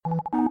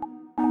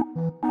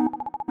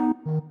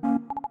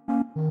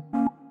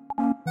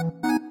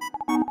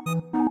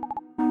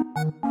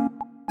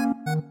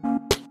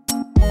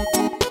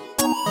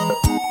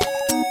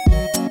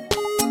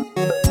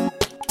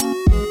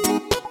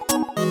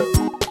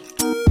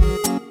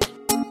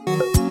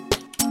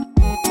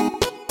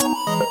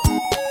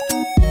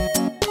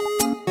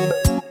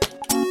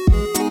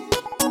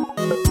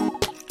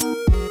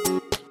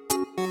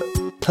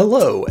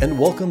Hello, and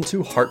welcome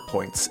to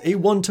Heartpoints, a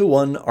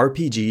one-to-one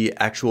RPG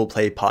actual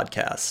play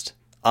podcast.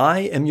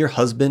 I am your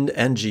husband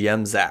and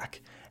GM, Zach,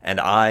 and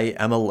I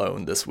am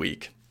alone this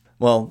week.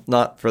 Well,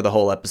 not for the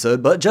whole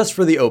episode, but just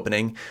for the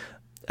opening.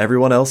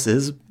 Everyone else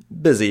is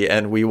busy,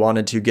 and we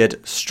wanted to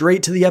get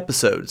straight to the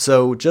episode,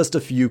 so just a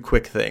few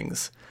quick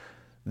things.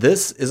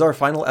 This is our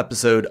final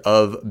episode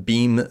of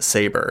Beam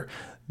Saber,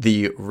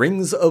 the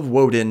Rings of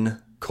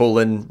Woden,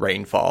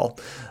 Rainfall.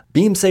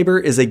 Beam Saber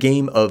is a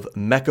game of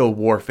mecha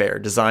warfare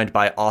designed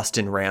by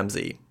Austin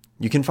Ramsey.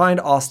 You can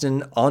find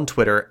Austin on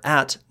Twitter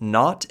at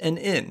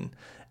NotAnIn,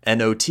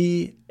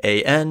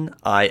 NOTANINN,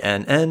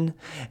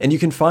 and you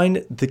can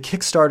find the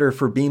Kickstarter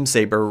for Beam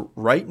Saber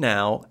right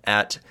now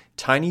at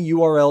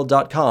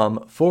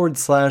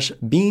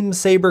tinyurl.com/Beam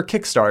Saber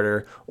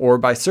Kickstarter or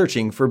by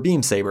searching for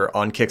Beam Saber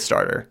on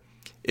Kickstarter.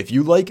 If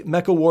you like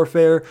mecha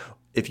warfare,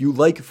 if you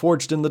like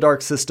Forged in the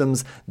Dark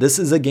systems, this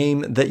is a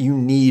game that you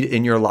need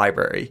in your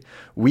library.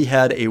 We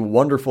had a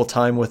wonderful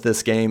time with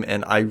this game,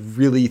 and I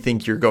really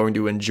think you're going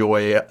to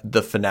enjoy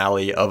the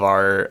finale of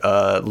our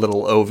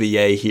little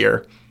OVA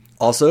here.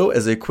 Also,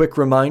 as a quick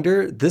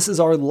reminder, this is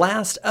our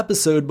last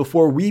episode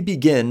before we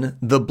begin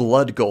the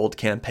Blood Gold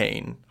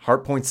campaign,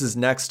 Heartpoints'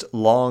 next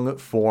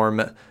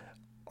long-form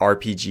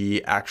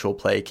RPG actual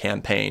play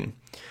campaign.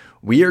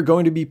 We are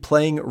going to be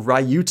playing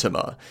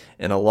Ryutama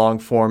in a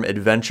long-form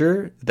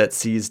adventure that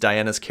sees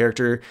Diana's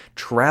character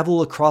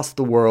travel across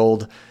the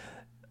world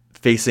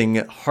facing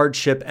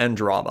hardship and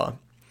drama.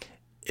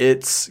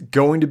 It's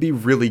going to be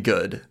really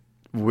good.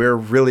 We're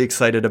really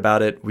excited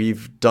about it.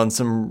 We've done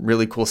some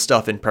really cool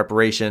stuff in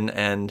preparation,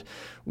 and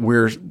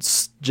we're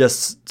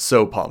just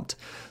so pumped.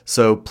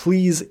 So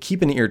please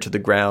keep an ear to the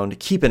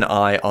ground, keep an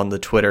eye on the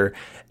Twitter,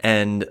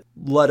 and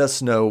let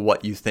us know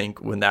what you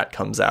think when that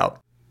comes out.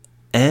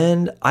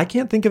 And I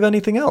can't think of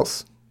anything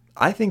else.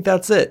 I think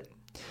that's it.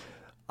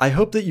 I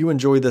hope that you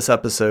enjoyed this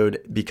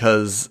episode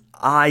because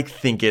I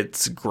think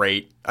it's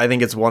great. I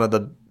think it's one of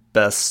the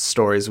best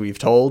stories we've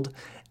told.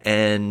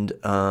 And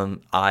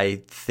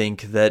I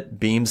think that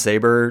Beam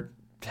Saber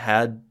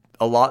had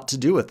a lot to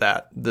do with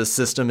that. The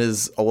system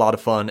is a lot of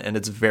fun and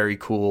it's very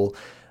cool.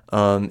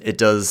 It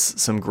does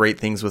some great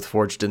things with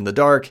Forged in the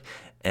Dark.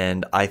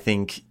 And I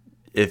think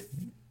if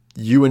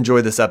you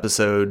enjoy this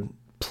episode,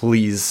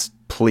 please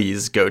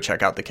go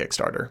check out the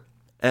Kickstarter.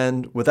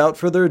 And without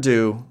further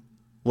ado,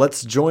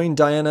 let's join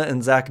Diana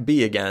and Zach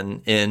B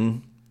again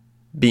in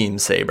Beam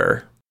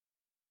Saber.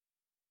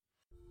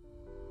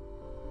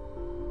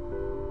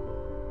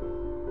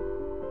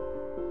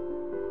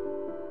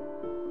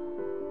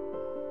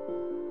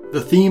 The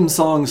theme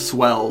song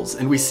swells,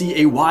 and we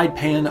see a wide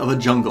pan of a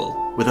jungle,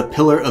 with a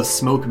pillar of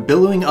smoke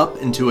billowing up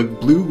into a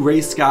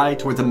blue-gray sky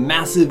towards a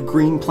massive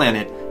green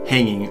planet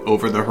hanging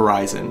over the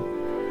horizon.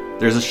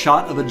 There's a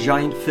shot of a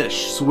giant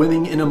fish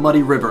swimming in a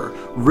muddy river,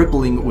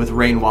 rippling with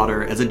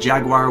rainwater as a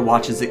jaguar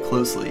watches it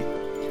closely.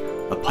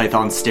 A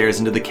python stares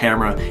into the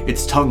camera,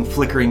 its tongue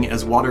flickering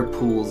as water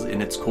pools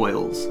in its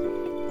coils.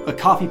 A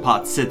coffee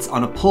pot sits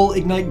on a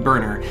pull-ignite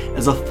burner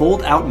as a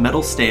fold-out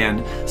metal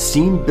stand,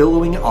 steam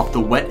billowing off the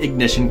wet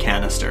ignition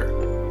canister.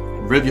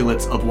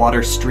 Rivulets of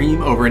water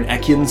stream over an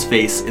Ekion's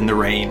face in the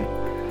rain.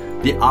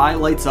 The eye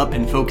lights up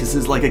and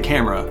focuses like a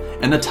camera,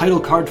 and the title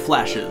card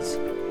flashes.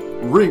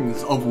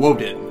 Rings of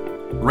Woden.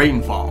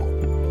 Rainfall.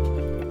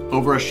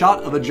 Over a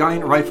shot of a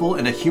giant rifle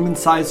and a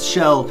human-sized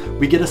shell,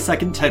 we get a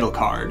second title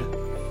card.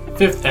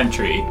 5th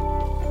entry,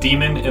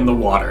 Demon in the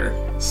Water,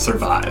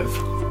 Survive.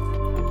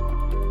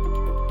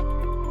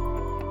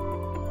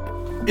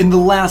 In the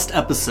last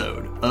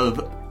episode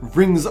of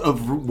Rings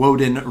of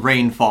Woden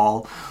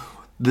Rainfall,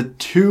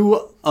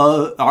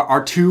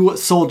 our two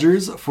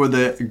soldiers for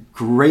the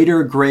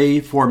Greater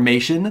Grey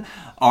Formation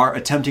are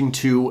attempting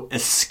to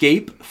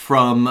escape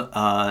from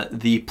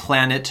the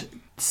planet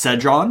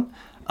Cedron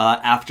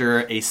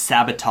after a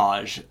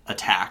sabotage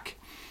attack.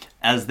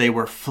 As they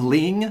were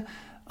fleeing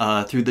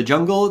through the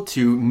jungle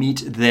to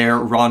meet their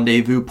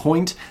rendezvous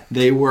point,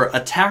 they were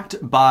attacked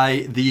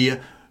by the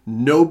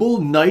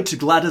noble knight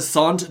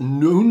Gladysant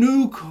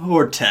Nunu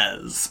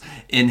Cortez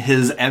in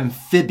his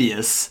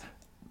amphibious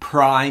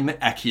Prime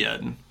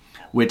Ekion,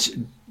 which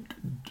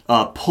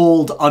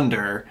pulled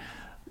under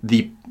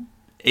the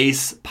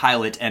ace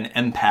pilot and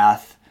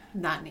empath.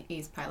 Not an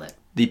ace pilot.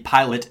 The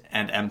pilot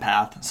and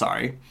empath,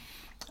 sorry.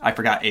 I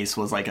forgot Ace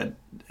was like an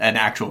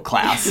actual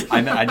class.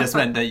 I just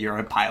meant that you're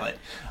a pilot.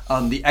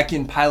 The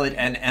Ekion pilot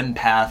and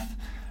empath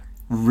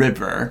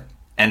River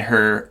and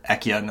her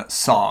Ekion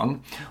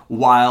song,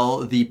 while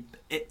the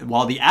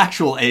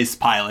actual Ace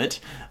pilot,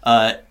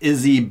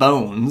 Izzy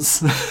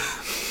Bones,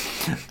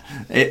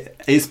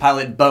 Ace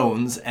pilot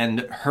Bones,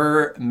 and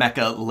her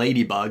mecha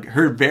Ladybug,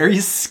 her very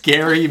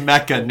scary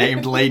mecha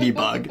named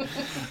Ladybug,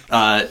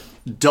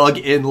 dug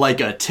in like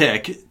a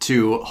tick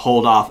to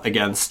hold off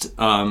against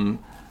the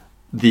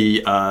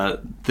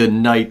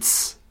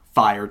Knights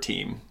fire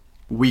team.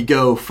 We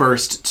go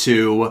first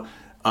to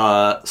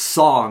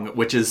Song,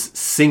 which is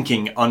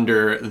sinking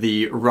under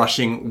the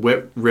rushing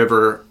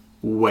river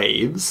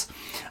waves.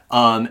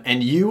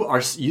 And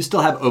you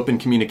still have open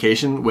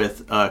communication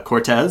with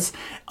Cortez,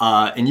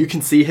 and you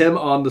can see him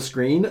on the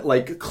screen,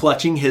 like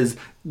clutching his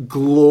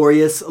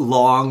glorious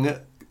long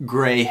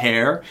gray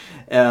hair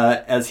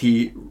as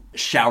he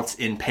shouts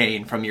in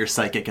pain from your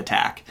psychic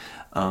attack.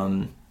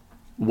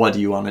 What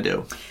do you want to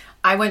do?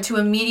 I want to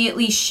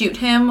immediately shoot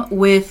him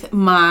with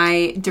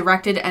my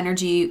directed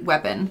energy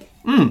weapon.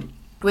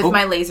 With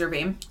my laser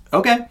beam.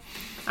 Okay.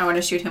 I want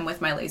to shoot him with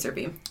my laser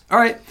beam. All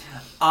right.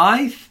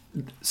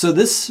 So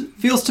this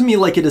feels to me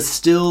like it is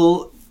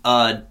still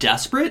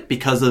desperate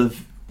because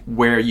of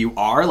where you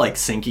are, like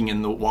sinking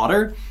in the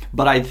water.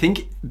 But I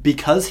think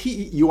because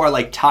you are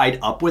like tied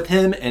up with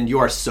him and you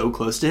are so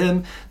close to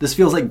him, this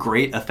feels like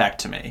great effect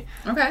to me.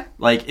 Okay.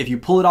 Like if you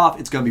pull it off,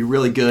 it's going to be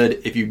really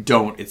good. If you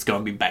don't, it's going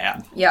to be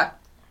bad. Yeah.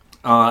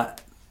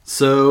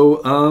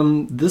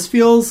 So this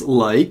feels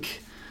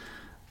like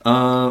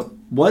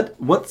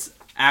what's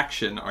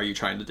action are you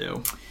trying to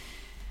do?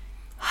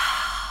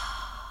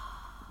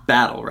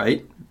 Battle,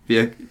 right?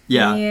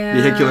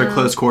 Vehicular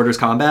close quarters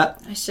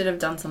combat. I should have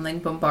done something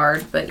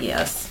bombard, but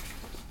yes.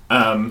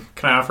 Can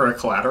I offer a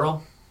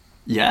collateral?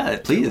 Yeah,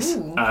 please.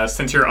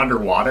 Since you're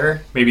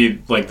underwater,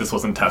 maybe like this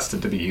wasn't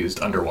tested to be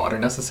used underwater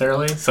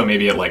necessarily, so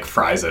maybe it like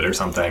fries it or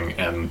something,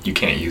 and you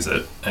can't use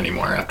it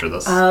anymore after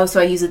this. Oh, so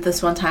I use it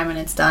this one time and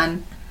it's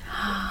done.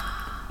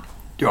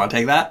 Do you want to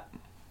take that?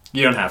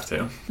 You don't have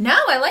to. No,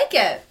 I like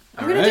it.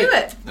 I'm going to do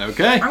it.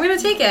 Okay. I'm going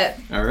to take it.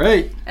 All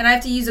right. And I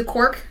have to use a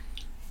quirk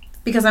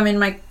because I'm in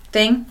my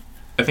thing.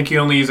 I think you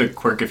only use a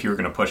quirk if you were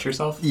going to push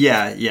yourself.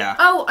 Yeah.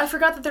 Oh, I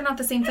forgot that they're not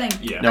the same thing.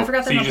 Yeah. I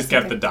forgot so they're you not just the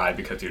same get the thing. die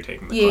because you're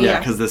taking the Yeah, quirk. Yeah,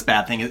 because this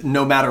bad thing is,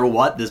 no matter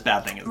what, this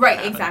bad thing is Right,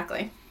 gonna happen.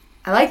 exactly.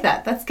 I like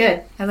that. That's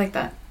good. I like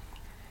that.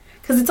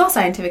 Because it's all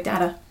scientific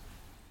data.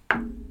 Oh,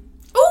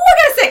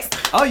 I got a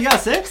 6! Oh, you got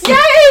 6?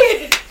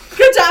 Yay!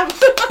 Good job.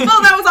 Oh,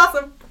 that was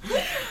awesome.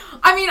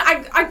 I mean,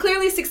 I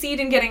clearly succeed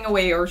in getting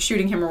away or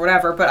shooting him or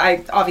whatever, but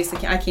I obviously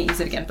can't use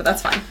it again, but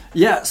that's fine.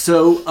 Yeah,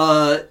 so,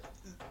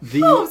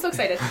 Oh, I'm so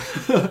excited.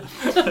 That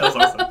was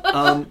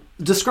awesome.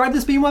 Describe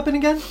this beam weapon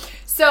again?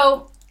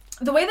 So,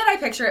 the way that I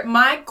picture it,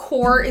 my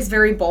core is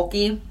very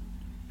bulky,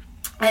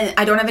 and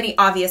I don't have any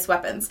obvious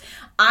weapons.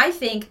 I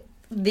think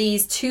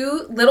these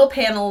two little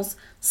panels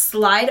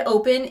slide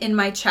open in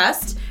my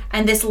chest,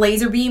 and this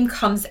laser beam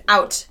comes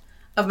out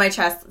of my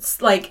chest.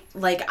 It's like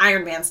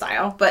Iron Man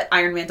style, but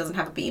Iron Man doesn't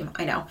have a beam,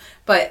 I know.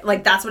 But,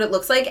 like, that's what it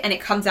looks like, and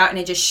it comes out, and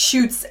it just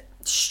shoots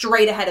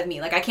straight ahead of me.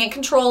 Like, I can't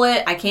control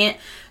it. I can't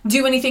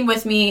do anything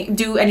with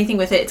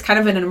it. It's kind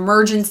of an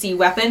emergency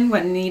weapon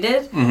when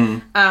needed.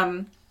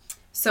 Mm-hmm.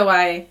 So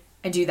I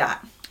do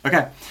that.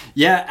 Okay.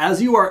 Yeah,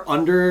 as you are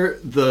under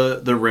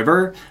the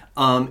river,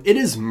 it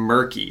is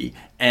murky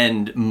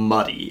and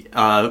muddy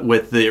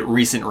with the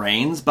recent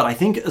rains, but I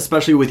think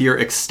especially with your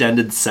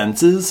extended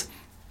senses,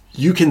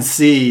 you can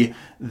see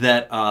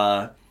that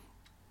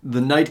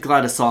the Knight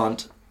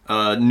Gladysant,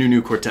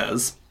 Nunu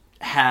Cortez,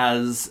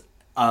 has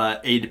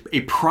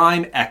a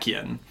prime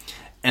Echian.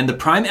 And the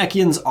prime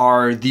Echians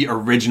are the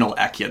original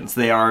Echians.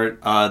 They are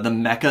the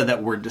mecha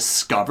that were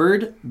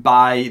discovered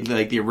by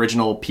like the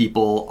original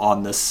people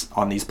on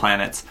these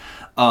planets.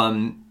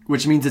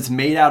 Which means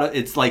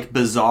it's like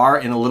bizarre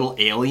and a little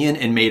alien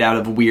and made out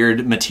of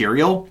weird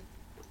material.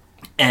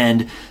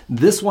 And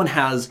this one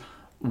has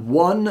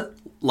one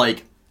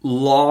like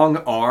long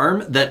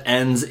arm that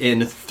ends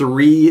in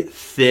 3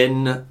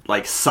 thin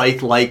like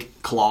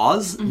scythe-like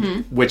claws,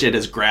 which it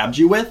has grabbed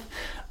you with.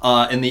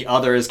 And the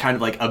other is kind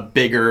of like a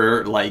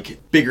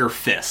bigger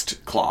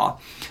fist claw.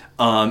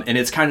 And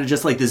it's kind of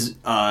just like this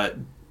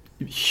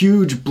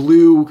huge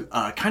blue,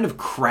 kind of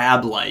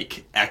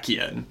crab-like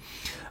Echian.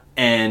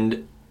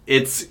 And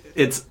it's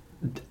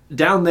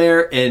down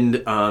there and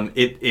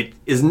it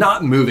is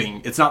not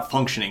moving. It's not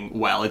functioning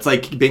well. It's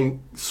like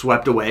being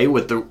swept away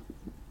with the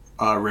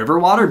river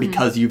water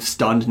because you've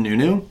stunned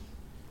Nunu.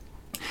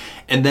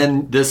 And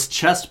then this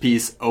chest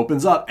piece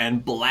opens up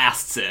and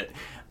blasts it.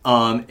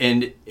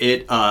 And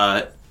it,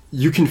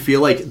 you can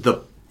feel like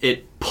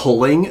it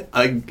pulling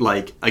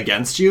like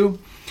against you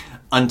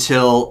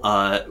until,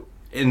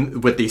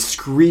 with the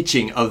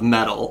screeching of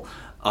metal,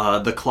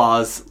 the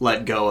claws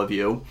let go of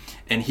you,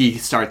 and he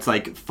starts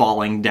like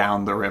falling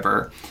down the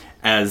river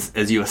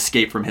as you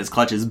escape from his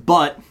clutches.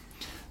 But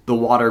the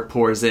water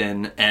pours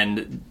in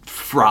and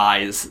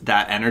fries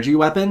that energy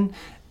weapon,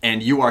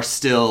 and you are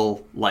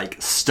still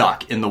like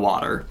stuck in the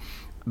water.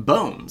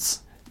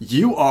 Bones.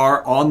 You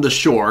are on the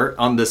shore,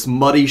 on this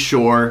muddy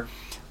shore.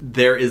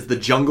 There is the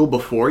jungle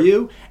before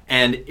you,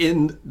 and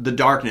in the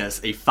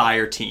darkness, a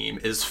fire team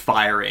is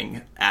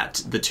firing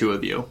at the two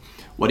of you.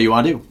 What do you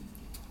want to do?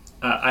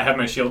 I have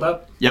my shield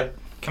up. Yep.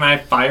 Can I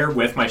fire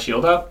with my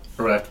shield up,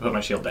 or would I have to put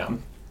my shield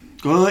down?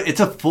 It's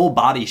a full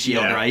body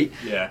shield, Yeah, right?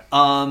 yeah.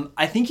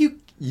 I think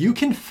you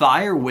can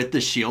fire with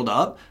the shield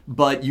up,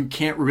 but you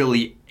can't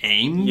really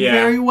aim Yeah.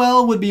 very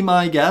well, would be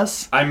my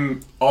guess.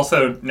 I'm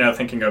also now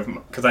thinking of,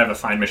 because I have a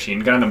fine machine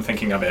gun, I'm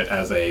thinking of it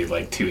as a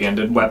like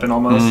two-handed weapon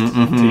almost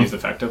to use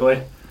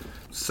effectively.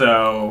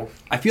 So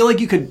I feel like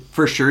you could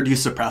for sure do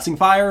suppressing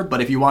fire, but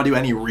if you want to do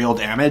any real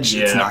damage,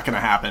 it's Yeah. not going to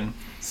happen.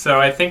 So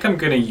I think I'm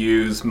going to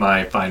use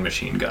my fine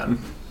machine gun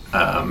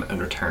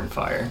and return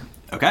fire.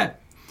 Okay.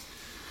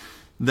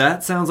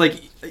 That sounds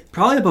like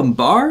probably a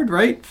bombard,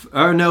 right?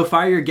 Or no,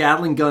 fire your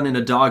Gatling gun in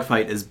a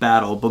dogfight is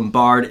battle.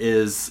 Bombard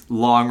is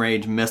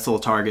long-range missile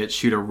target.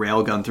 Shoot a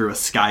railgun through a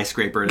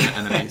skyscraper at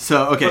an enemy.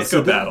 So, okay. Let's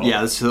go battle.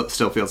 Yeah, this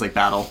still feels like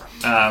battle.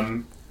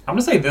 I'm going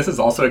to say this is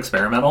also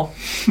experimental.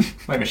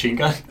 My machine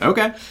gun.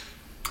 Okay.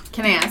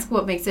 Can I ask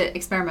what makes it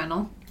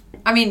experimental?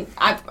 I mean,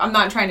 I'm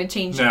not trying to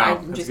change. No,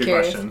 I'm that's just a good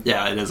curious. question.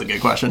 Yeah, it is a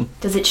good question.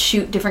 Does it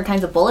shoot different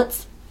kinds of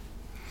bullets?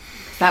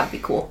 That would be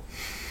cool.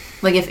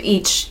 Like if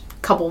each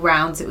couple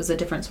rounds it was a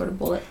different sort of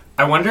bullet.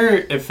 I wonder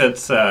if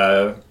it's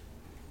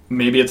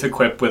maybe it's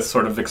equipped with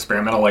sort of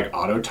experimental like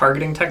auto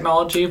targeting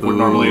technology where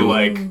normally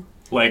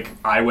like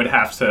I would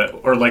have to,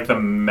 or like the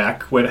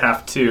mech would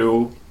have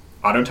to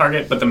auto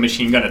target, but the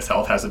machine gun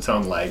itself has its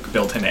own like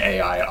built-in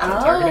AI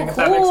auto targeting. If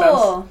that makes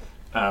sense.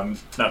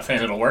 Not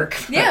saying it'll work.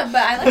 Yeah,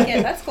 but I like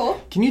it. That's cool.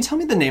 Can you tell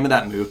me the name of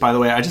that move, by the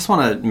way? I just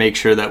want to make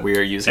sure that we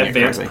are using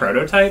Advanced it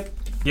correctly. prototype.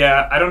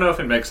 Yeah, I don't know if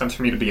it makes sense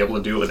for me to be able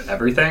to do it with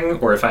everything,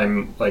 or if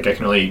I'm like I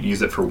can only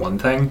use it for one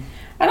thing.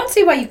 I don't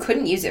see why you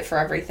couldn't use it for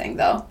everything,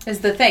 though,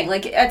 is the thing.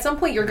 Like, at some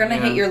point, you're going to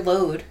hit your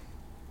load.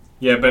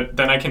 Yeah, but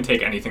then I can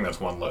take anything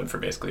that's one load for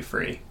basically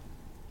free.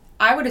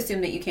 I would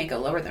assume that you can't go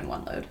lower than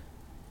one load.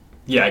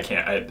 Yeah, I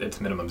can't. It's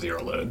minimum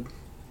 0 load.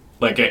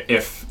 Like,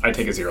 if I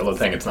take a 0 load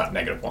thing, it's not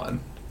 -1.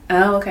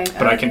 Oh, okay.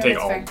 But I can take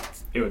that's all. fair.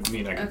 It would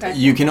mean I can Okay. take.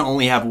 You can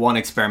only have one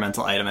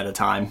experimental item at a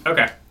time.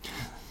 Okay.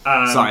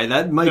 Sorry,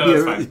 that might no,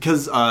 that's be fine.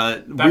 because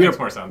makes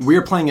more sense.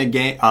 We're playing a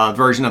game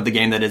version of the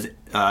game that is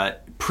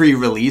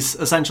pre-release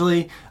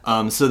essentially.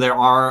 So there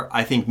are,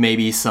 I think,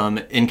 maybe some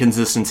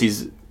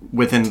inconsistencies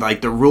within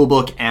like the rule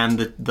book and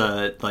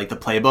the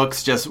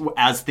playbooks, just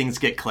as things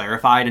get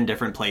clarified in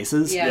different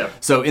places. Yeah.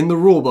 So in the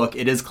rule book,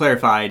 it is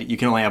clarified you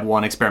can only have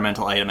one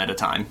experimental item at a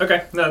time.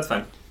 Okay, no, that's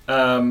fine.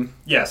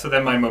 Yeah, so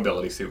then my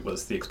mobility suit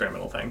was the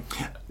experimental thing.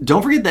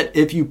 Don't forget that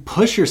if you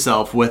push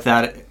yourself with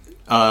that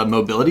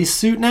mobility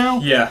suit now,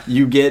 Yeah.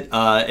 you get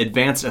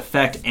advanced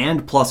effect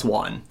and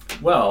 +1.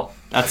 Well,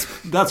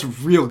 That's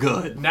real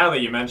good. now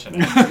that you mention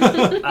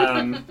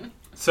it.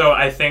 So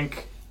I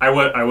think I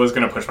was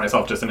going to push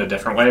myself just in a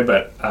different way,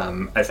 but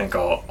I think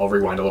I'll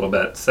rewind a little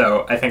bit.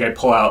 So I think I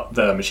pull out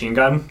the machine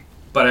gun,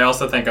 but I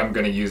also think I'm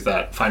going to use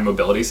that fine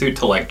mobility suit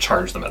to like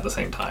charge them at the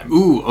same time.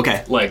 Ooh,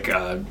 okay. Like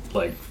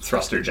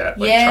thruster jet,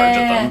 like Yeah. charge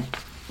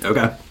at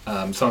Okay.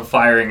 them. So I'm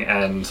firing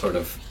and sort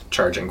of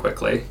charging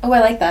quickly. Oh,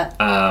 I like that.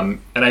 And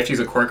I have to use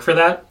a quirk for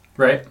that,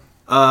 right?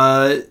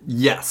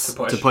 Yes. To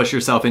push. To push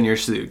yourself in your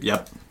suit.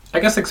 Yep. I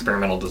guess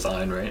experimental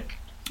design, right?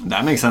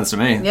 That makes sense to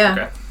me. Yeah.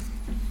 Okay.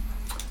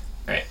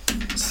 Alright.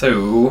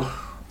 So,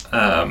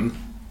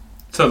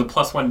 so the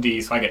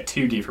 +1d, so I get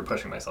 2d for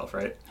pushing myself,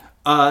 right?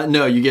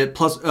 No, you get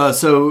plus.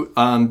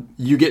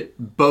 You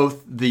get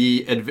both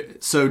the.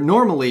 So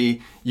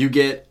normally you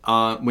get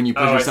when you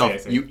push Oh, I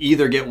yourself, see. you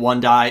either get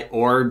 1 die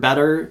or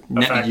better.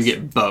 Effects. You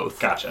get both.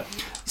 Gotcha.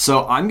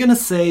 So I'm gonna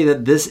say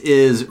that this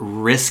is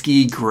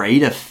risky,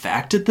 great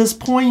effect at this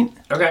point.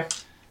 Okay.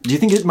 Do you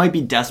think it might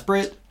be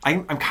desperate?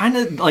 I'm kind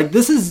of like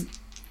this is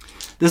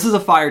a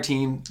fire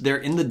team. They're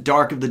in the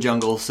dark of the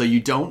jungle, so you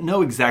don't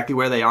know exactly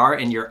where they are,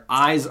 and your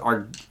eyes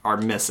are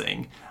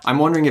missing. I'm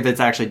wondering if it's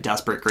actually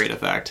desperate great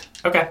effect.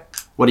 Okay.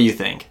 What do you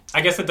think?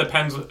 I guess it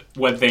depends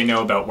what they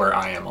know about where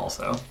I am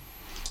also.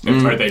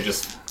 Are they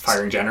just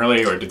firing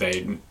generally, or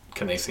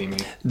can they see me?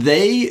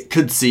 They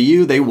could see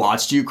you. They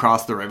watched you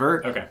cross the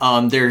river. Okay.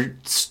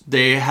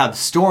 They have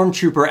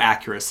stormtrooper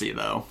accuracy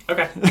though.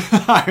 Okay.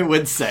 I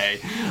would say.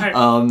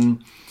 Alright.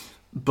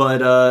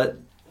 But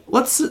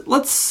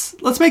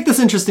let's make this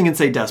interesting and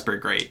say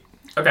desperate great.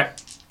 Okay.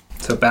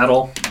 So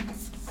battle.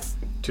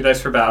 2 dice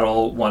for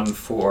battle, 1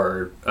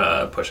 for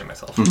pushing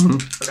myself.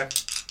 Okay.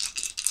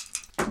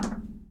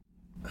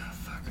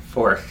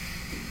 4.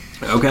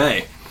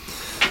 Okay.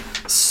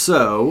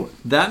 So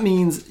that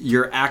means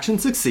your action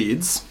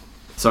succeeds.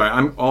 Sorry,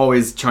 I'm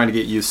always trying to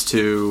get used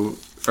to,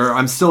 or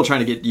I'm still trying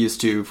to get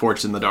used to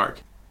Forged in the Dark.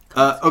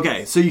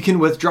 Okay, so you can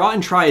withdraw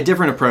and try a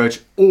different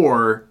approach,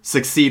 or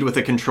succeed with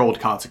a controlled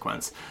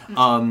consequence.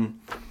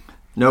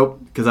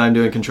 Nope, because I'm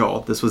doing control.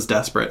 This was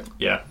desperate.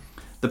 Yeah.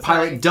 The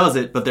pilot Sorry. does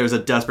it, but there's a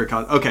desperate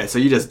Okay, so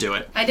you just do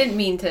it. I didn't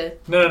mean to.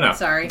 No.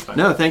 Sorry. It's fine.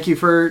 No, thank you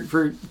for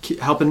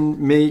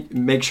helping me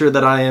make sure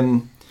that I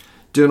am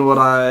doing what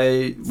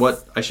I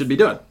should be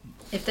doing.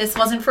 If this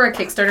wasn't for a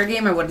Kickstarter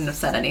game, I wouldn't have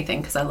said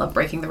anything because I love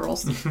breaking the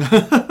rules.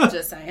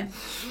 Just saying.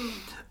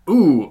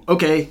 Ooh,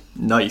 okay,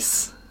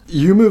 nice.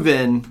 You move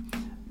in,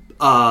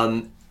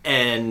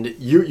 and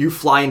you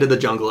fly into the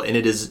jungle, and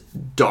it is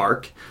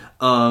dark.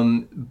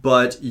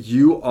 But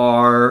you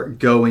are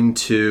going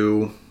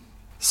to.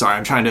 Sorry,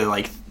 I'm trying to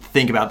like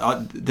think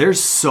about.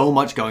 There's so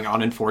much going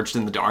on in Forged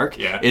in the Dark.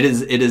 Yeah. It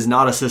is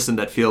not a system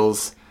that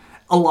feels.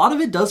 A lot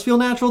of it does feel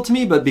natural to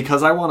me, but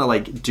because I want to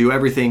like do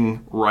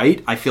everything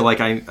right, I feel like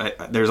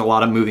there's a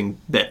lot of moving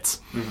bits.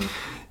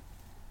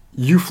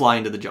 You fly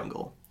into the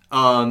jungle.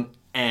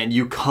 and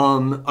you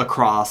come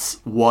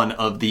across one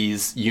of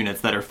these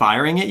units that are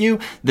firing at you.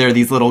 They're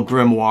these little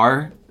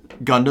Grimoire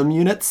Gundam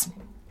units,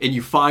 and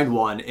you find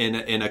one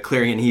in a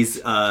clearing, and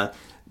he's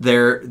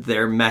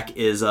their mech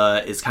is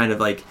kind of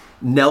like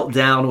knelt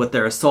down with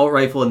their assault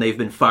rifle, and they've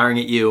been firing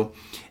at you,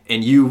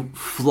 and you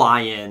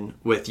fly in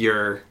with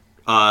your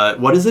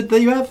what is it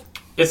that you have?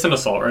 It's an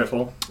assault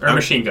rifle or a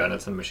machine gun.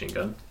 It's a machine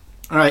gun.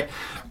 All right,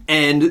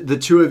 and the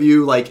two of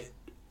you like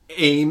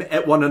aim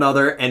at one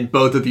another, and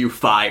both of you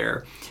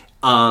fire.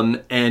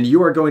 And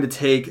you are going to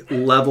take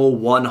level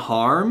 1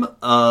 harm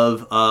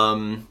of,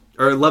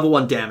 or level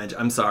 1 damage,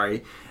 I'm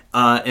sorry.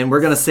 And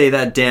we're going to say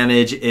that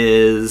damage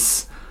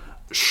is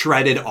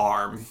shredded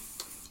arm.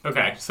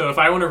 Okay, so if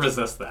I want to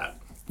resist that.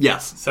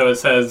 Yes. So it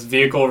says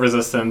vehicle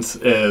resistance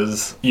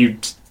is you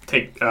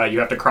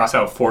have to cross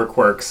out 4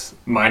 quirks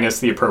minus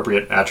the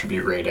appropriate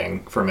attribute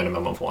rating for a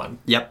minimum of 1.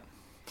 Yep.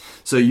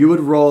 So you would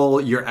roll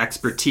your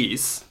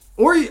expertise.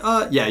 Or, you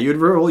would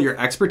roll your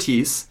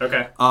expertise.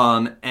 Okay.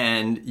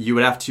 And you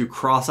would have to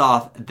cross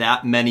off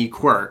that many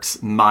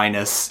quirks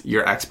minus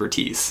your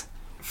expertise.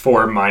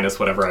 4 minus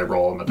whatever I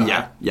roll on the die.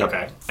 Yeah. Yep.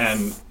 Okay.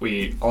 And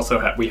we also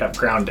have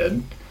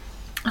grounded.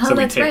 Oh, So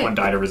we that's take right. 1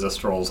 die to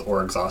resist rolls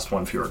or exhaust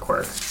 1 fewer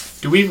quirk.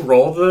 Do we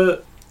roll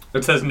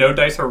it says no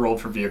dice are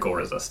rolled for vehicle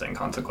resisting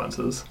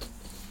consequences.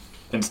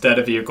 Instead,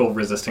 a vehicle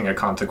resisting a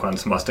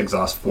consequence must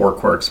exhaust 4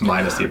 quirks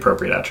minus the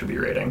appropriate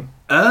attribute rating.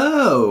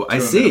 Oh, I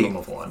To a see. minimum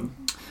of 1.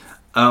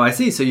 Oh, I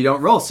see. So you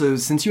don't roll. So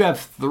since you have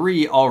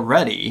 3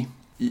 already,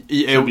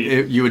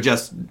 you would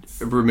just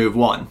remove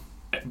 1.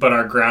 But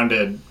our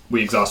grounded,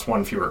 we exhaust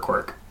 1 fewer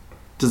quirk.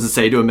 Does it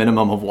say to a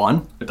minimum of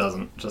 1? It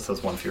doesn't. It just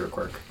says 1 fewer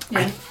quirk.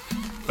 Yeah.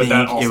 But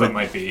that think it also would-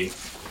 might be.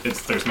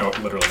 There's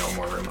literally no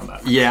more room on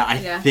that. Yeah, I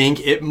Yeah.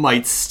 think it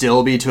might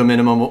still be to a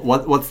minimum.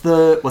 What's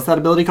that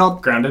ability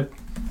called? Grounded.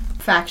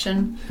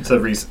 Faction. It's a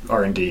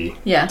R&D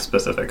Yeah.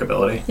 specific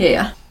ability.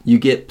 Yeah. You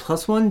get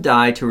 +1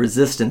 die to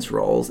resistance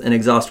rolls and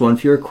exhaust 1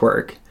 fewer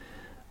quirk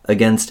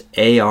against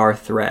AR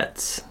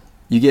threats.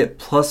 You get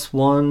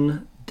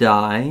 +1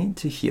 die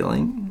to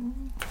healing.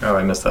 Oh,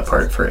 I missed that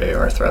part for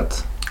AR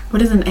threats.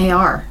 What is an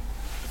AR?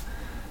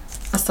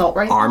 Assault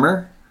rifle?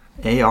 Armor?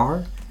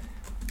 AR?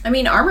 I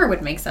mean, armor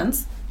would make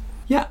sense.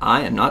 Yeah,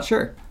 I am not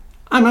sure.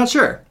 I'm not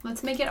sure.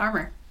 Let's make it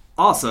armor.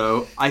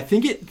 Also, I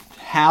think it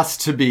has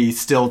to be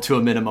still to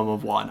a minimum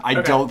of 1. I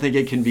Okay. don't think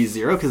it can be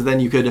 0, because then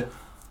you could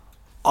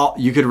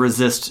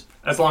resist.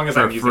 As long as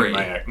For I'm free.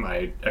 using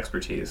my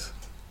expertise,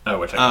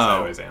 which I guess I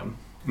always am,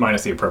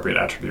 minus the appropriate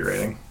attribute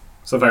rating.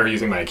 So if I were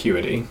using my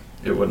acuity,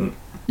 it wouldn't.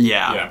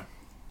 Yeah.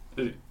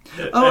 Yeah.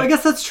 Oh, I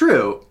guess that's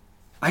true.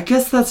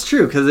 Because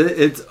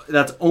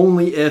that's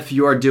only if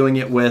you are doing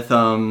it with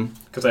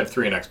Because I have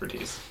 3 in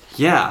expertise.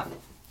 Yeah.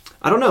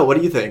 I don't know. What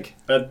do you think?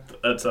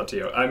 That's up to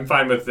you. I'm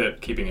fine with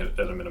it keeping it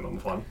at a minimum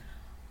of 1.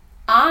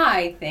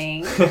 I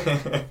think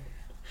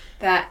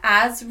that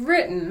as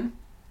written,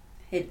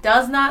 it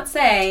does not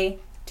say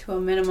to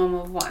a minimum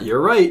of 1. You're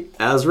right.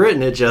 As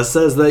written, it just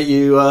says that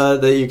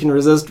you can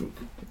resist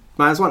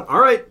 -1. All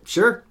right.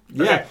 Sure.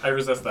 Yeah. Okay, I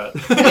resist that.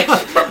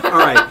 All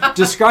right.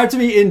 Describe to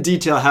me in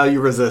detail how you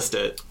resist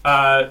it.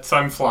 So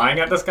I'm flying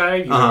at this guy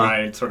using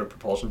my sort of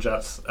propulsion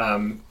jets.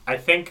 I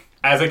think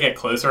as I get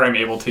closer, I'm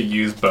able to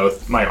use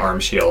both my arm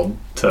shield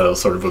to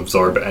sort of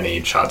absorb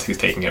any shots he's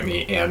taking at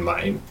me and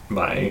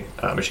my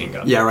machine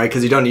gun. Yeah, right.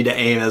 Because you don't need to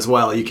aim as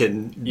well. You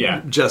can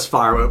just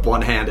fire with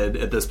one-handed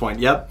at this point.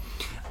 Yep.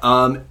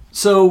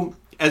 So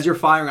as you're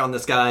firing on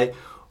this guy,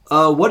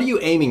 what are you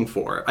aiming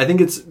for? I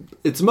think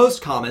it's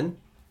most common.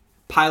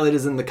 Pilot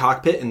is in the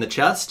cockpit in the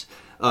chest.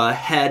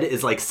 Head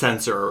is like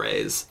sensor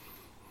arrays.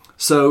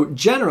 So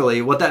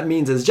generally, what that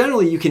means is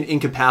you can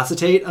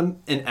incapacitate an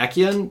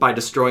Echian by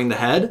destroying the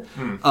head.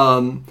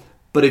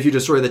 But if you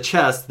destroy the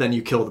chest, then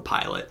you kill the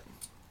pilot.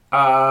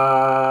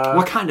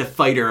 What kind of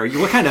fighter are you?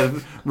 What kind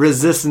of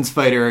resistance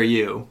fighter are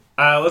you?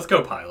 Let's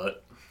go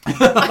pilot.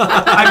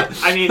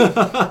 I mean,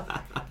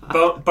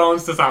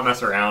 Bones does not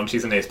mess around.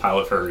 She's an ace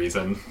pilot for a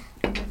reason.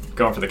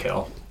 Going for the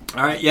kill.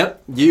 All right.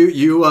 Yep.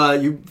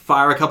 You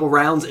fire a couple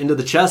rounds into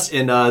the chest,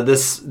 and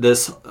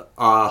this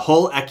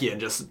whole Echian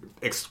just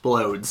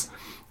explodes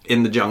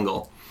in the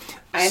jungle.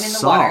 I am in the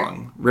water.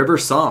 River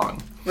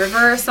Song.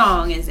 River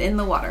Song is in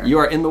the water. You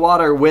are in the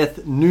water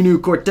with Nunu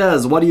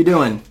Cortez. What are you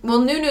doing? Well,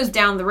 Nunu's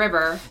down the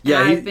river.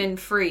 Yeah, and I've been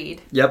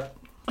freed. Yep.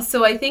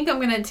 So I think I'm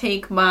going to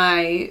take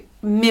my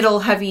middle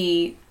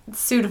heavy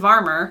suit of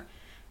armor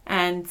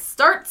and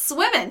start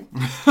swimming.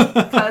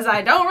 Because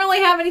I don't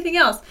really have anything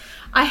else.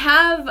 I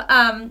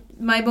have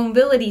my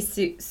mobility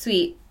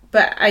suite,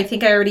 but I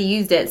think I already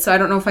used it. So I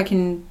don't know if I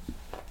can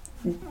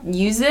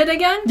use it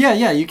again.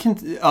 Yeah. You can.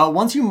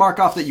 Once you mark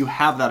off that you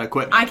have that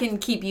equipment. I can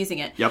keep using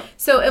it. Yep.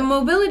 So a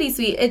mobility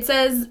suite, it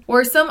says,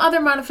 or some other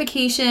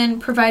modification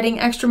providing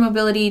extra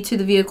mobility to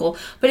the vehicle.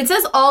 But it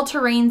says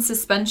all-terrain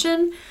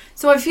suspension.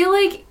 So I feel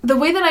like the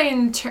way that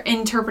I'm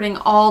interpreting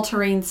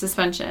all-terrain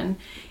suspension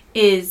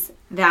is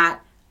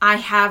that I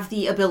have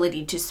the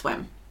ability to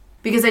swim.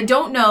 Because I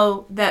don't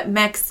know that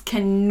mechs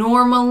can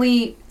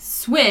normally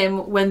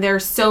swim when they're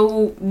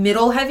so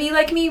middle heavy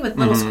like me with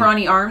little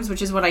scrawny arms,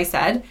 which is what I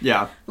said.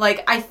 Yeah.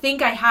 Like, I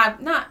think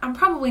I'm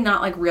probably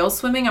not like real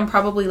swimming. I'm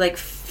probably like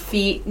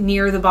feet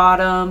near the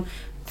bottom,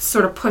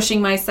 sort of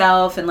pushing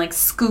myself and like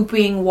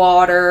scooping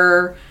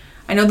water.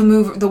 I know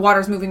the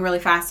water's moving really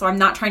fast, so I'm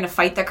not trying to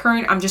fight the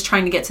current. I'm just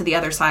trying to get to the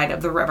other side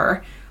of the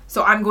river.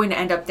 So I'm going to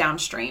end up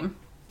downstream.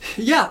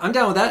 Yeah, I'm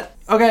down with that.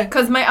 Okay.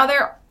 Because my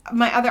other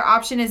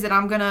option is that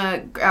I'm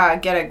gonna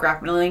get a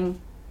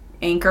grappling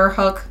anchor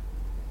hook.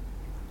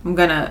 I'm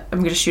gonna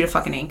shoot a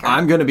fucking anchor.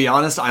 I'm gonna be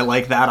honest, I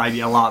like that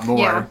idea a lot more.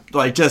 Yeah.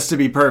 Like, just to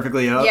be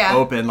perfectly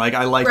open, like,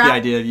 I like the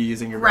idea of you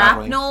using your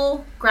grappling.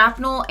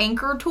 Grapnel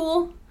anchor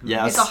tool.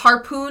 Yes. It's a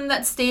harpoon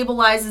that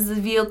stabilizes the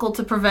vehicle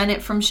to prevent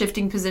it from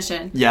shifting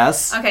position.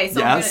 Yes. Okay, so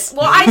yes.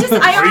 Or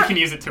you can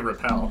use it to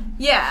repel.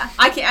 Yeah,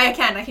 I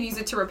can use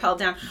it to rappel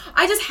down.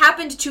 I just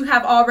happened to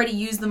have already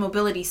used the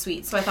mobility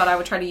suite, so I thought I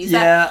would try to use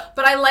that.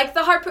 But I like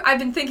the harpoon. I've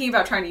been thinking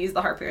about trying to use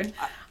the harpoon.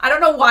 I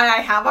don't know why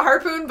I have a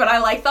harpoon, but I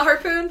like the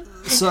harpoon.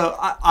 So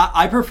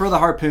I prefer the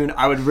harpoon.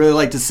 I would really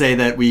like to say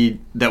that we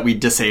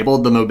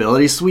disabled the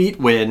mobility suite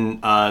when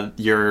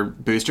your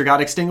booster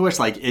got extinguished.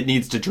 Like, it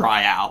needs to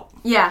dry out.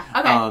 Yeah.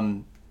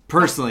 Okay.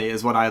 Personally,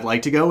 is what I'd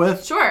like to go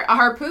with. Sure, a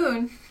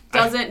harpoon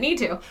doesn't need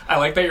to. I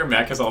like that your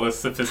mech has all this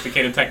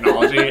sophisticated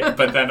technology,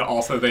 but then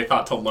also they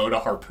thought to load a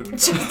harpoon.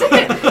 Just in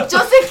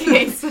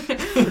case.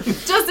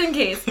 Just in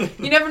case.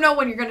 You never know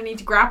when you're going to need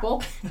to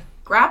grapple.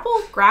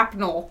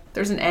 Grapnel.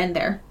 There's an N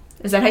there.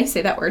 Is that how you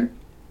say that word?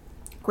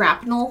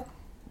 Grapnel?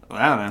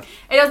 I don't know.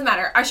 It doesn't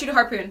matter. I shoot a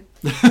harpoon.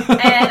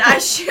 And I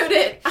shoot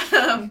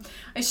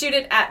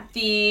it at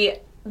the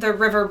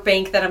river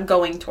bank that I'm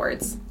going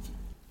towards.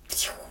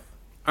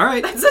 All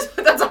right.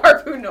 That's a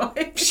harpoon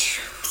noise.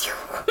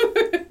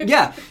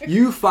 Yeah,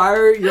 you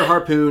fire your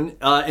harpoon,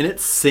 and it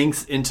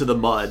sinks into the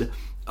mud,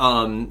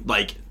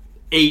 like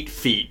 8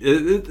 feet.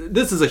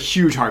 This is a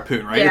huge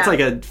harpoon, right? Yeah. It's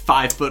like a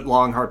 5-foot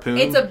long harpoon.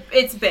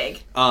 It's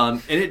big.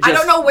 And it just, I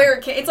don't know where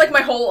it came. It's like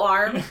my whole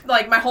arm.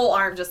 Like, my whole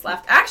arm just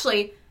left.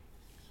 Actually,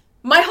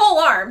 my whole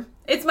arm.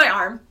 It's my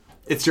arm.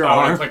 It's your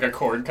arm. It's like a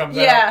cord comes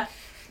out. Yeah.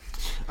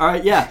 All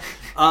right. Yeah.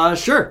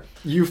 Sure.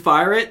 You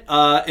fire it,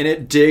 and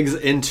it digs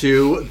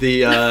into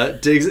the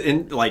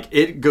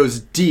it goes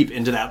deep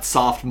into that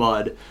soft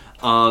mud,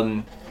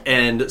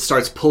 and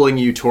starts pulling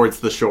you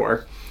towards the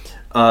shore,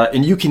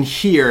 and you can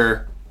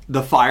hear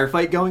the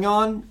firefight going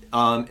on,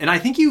 and I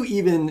think you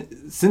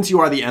even, since you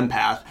are the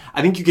empath,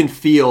 I think you can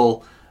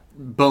feel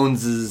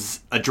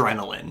Bones'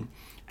 adrenaline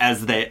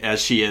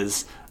as she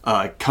is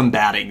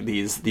combating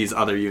these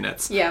other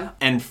units. Yeah.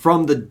 And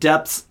from the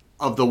depths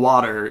of the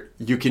water,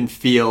 you can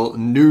feel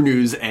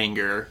Nunu's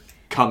anger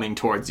coming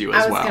towards you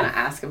as well. I was going to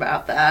ask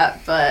about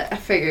that, but I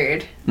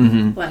figured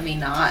let me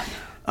not.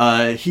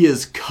 He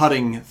is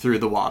cutting through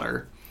the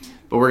water.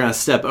 But we're going to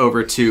step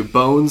over to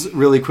Bones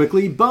really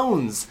quickly.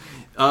 Bones,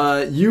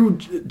 you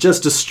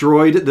just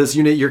destroyed this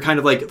unit. You're kind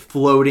of like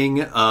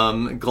floating,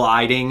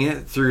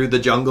 gliding through the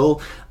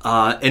jungle,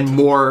 and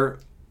more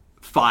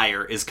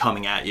fire is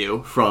coming at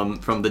you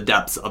from the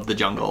depths of the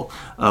jungle.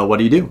 What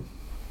do you do?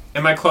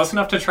 Am I close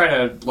enough to try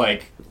to,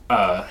 like,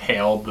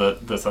 hail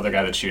this other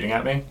guy that's shooting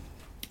at me?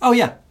 Oh,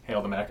 yeah.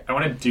 Hail the mech. I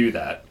want to do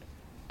that.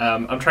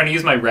 I'm trying to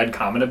use my red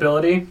common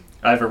ability.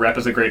 I have a rep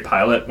as a great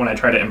pilot. When I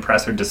try to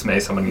impress or dismay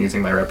someone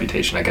using my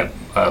reputation, I get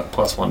a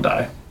 +1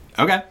 die.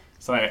 Okay.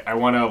 So I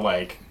want to,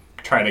 like,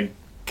 try to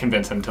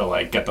convince him to,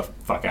 like, get the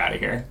fuck out of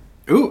here.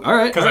 Ooh, all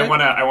right. Because I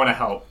want to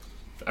help.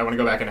 I want to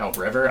go back and help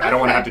River. Okay. I don't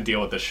want to have to deal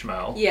with this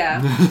schmo.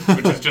 Yeah.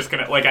 Which is just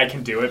going to, like, I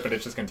can do it, but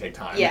it's just going to take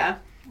time. Yeah.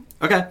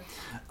 Okay.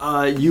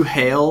 You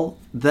hail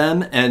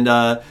them,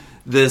 and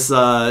this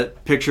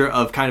picture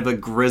of kind of a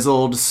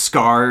grizzled,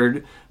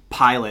 scarred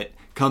pilot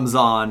comes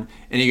on,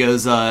 and he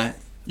goes,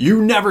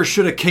 "You never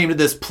should have came to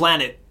this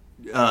planet,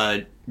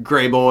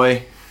 gray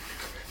boy."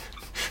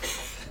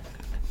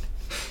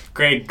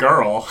 Gray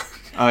girl.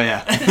 Oh, yeah.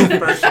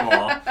 First of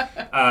all.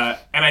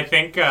 And I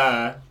think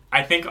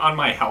on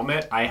my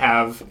helmet I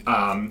have,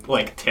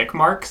 like, tick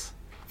marks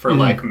for,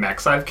 like,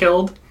 mechs I've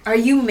killed. Are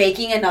you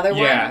making another one?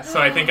 Yeah, so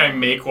I think I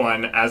make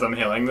one as I'm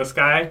hailing this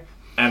guy,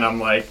 and I'm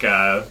like,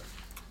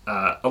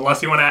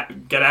 unless you want to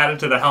get added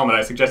to the helmet,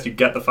 I suggest you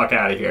get the fuck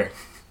out of here.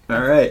 All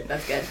right.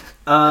 That's good.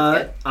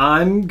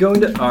 I'm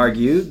going to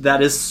argue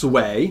that is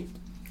sway.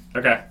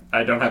 Okay,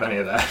 I don't have any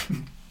of that,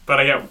 but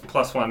I get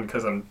 +1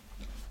 because I'm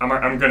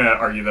going to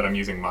argue that I'm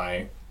using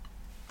my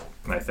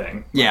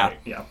thing. Yeah.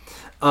 Yeah.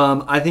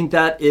 I think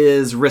that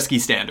is risky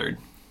standard.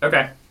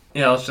 Okay.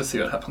 Yeah, let's just see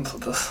what happens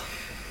with this.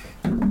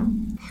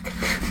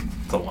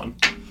 It's a 1.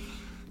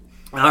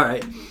 All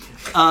right.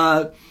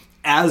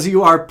 As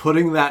you are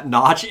putting that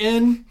notch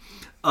in,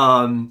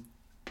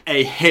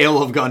 a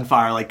hail of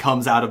gunfire like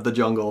comes out of the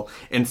jungle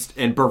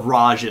and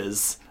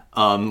barrages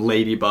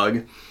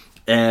Ladybug.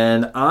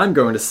 And I'm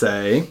going to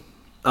say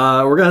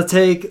let's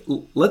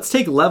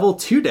take level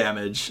 2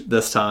 damage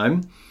this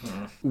time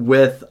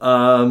with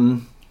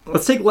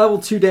let's take level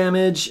 2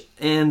 damage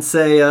and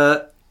say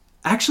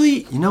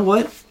actually, you know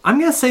what? I'm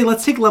going to say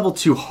let's take level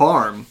 2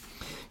 harm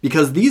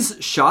because these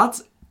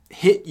shots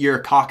hit your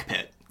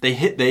cockpit. They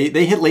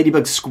hit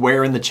Ladybug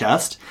square in the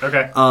chest.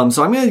 Okay.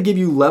 So I'm going to give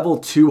you level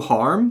 2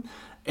 harm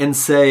and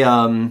say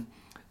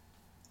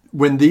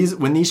when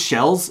these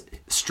shells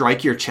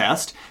strike your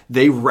chest,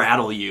 they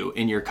rattle you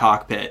in your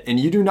cockpit, and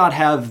you do not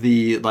have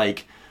the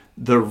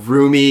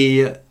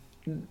roomy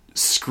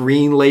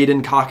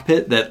screen-laden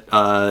cockpit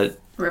that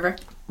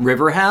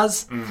River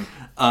has.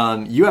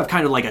 You have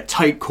kind of like a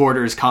tight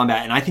quarters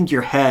combat, and I think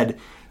your head,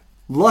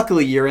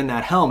 luckily you're in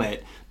that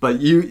helmet,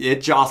 but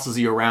it jostles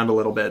you around a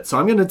little bit. So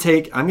I'm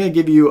gonna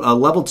give you a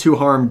level 2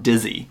 harm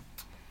dizzy.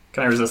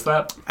 Can I resist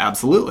that?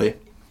 Absolutely.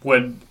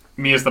 Would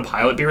me as the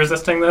pilot be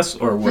resisting this,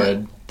 or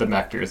would the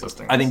mech be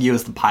resisting this? I think you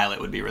as the pilot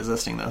would be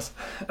resisting this.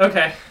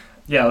 Okay.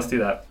 Yeah, let's do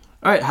that.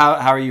 All right, how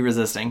are you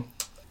resisting?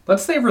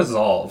 Let's say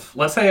resolve.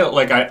 Let's say,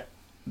 I've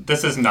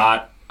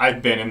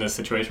been in this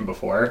situation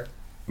before.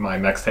 My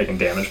mech's taken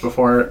damage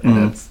before,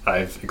 and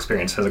I've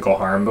experienced physical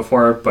harm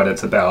before, but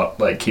it's about,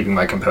 keeping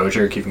my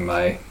composure, keeping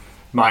my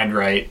mind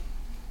right.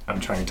 I'm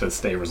trying to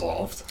stay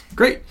resolved.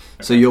 Great. Okay.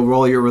 So you'll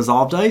roll your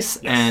resolve dice,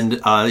 and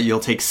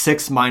you'll take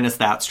 6 minus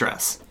that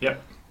stress.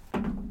 Yep.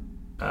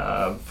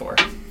 4.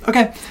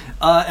 Okay.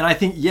 And I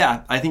think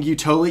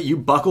you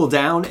buckle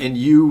down, and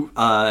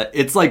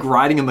it's like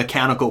riding a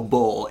mechanical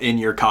bull in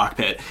your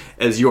cockpit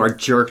as you are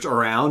jerked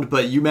around,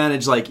 but you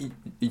manage,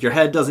 your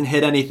head doesn't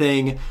hit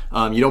anything,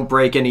 you don't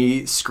break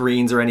any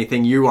screens or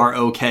anything, you are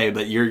okay,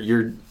 but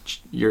your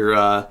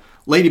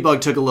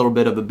Ladybug took a little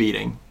bit of a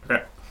beating.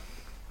 Okay.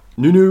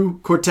 Nunu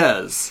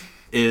Cortez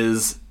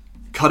is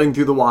cutting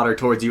through the water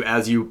towards you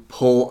as you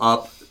pull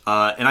up,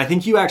 and I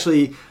think you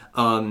actually,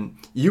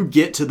 you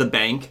get to the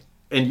bank,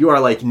 and you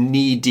are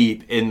knee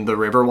deep in the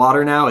river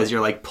water now as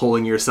you're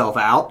pulling yourself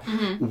out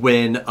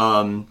when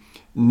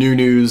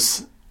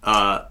Nunu's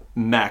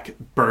mech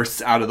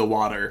bursts out of the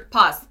water.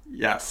 Pause.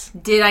 Yes.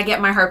 Did I get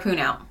my harpoon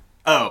out?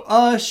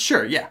 Oh,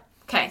 sure, yeah.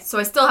 Okay, so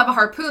I still have a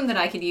harpoon that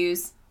I could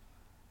use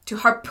to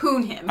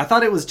harpoon him. I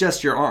thought it was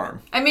just your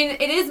arm. I mean,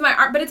 it is my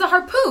arm, but it's a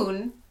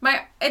harpoon.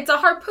 It's a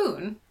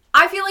harpoon.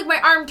 I feel like my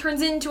arm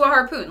turns into a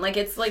harpoon.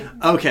 It's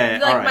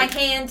okay, all right. My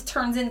hand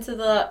turns into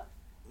the.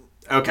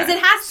 Okay. Because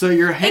it has. So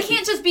your hand. It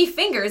can't just be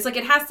fingers.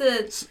 It has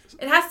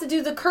to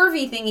do the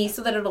curvy thingy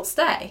so that it'll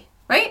stay.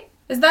 Right?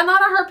 Is that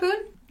not a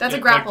harpoon? That's a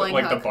grappling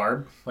hook. Like the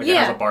barb? It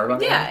has a barb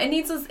on it? Yeah, it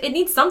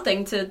needs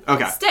something to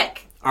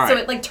stick. All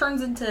right. So it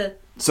turns into...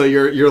 So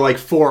your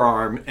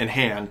forearm and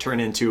hand turn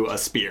into a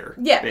spear.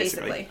 Yeah,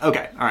 basically.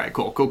 Okay, all right,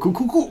 cool.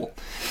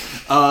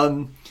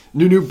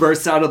 Nunu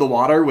bursts out of the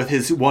water with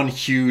his one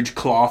huge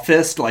claw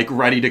fist,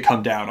 ready to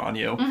come down on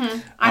you. Mm-hmm.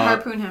 I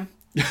harpoon him.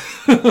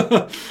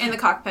 In the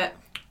cockpit.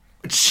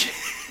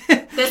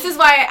 This is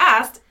why I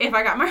asked if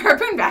I got my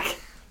harpoon back.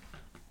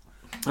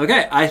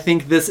 Okay, I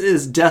think this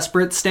is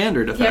desperate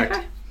standard effect. Yeah,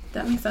 okay.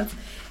 That makes sense.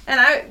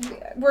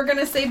 And we're going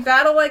to say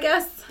battle, I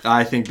guess?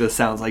 I think this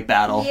sounds like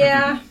battle.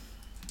 Yeah.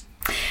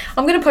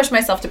 I'm going to push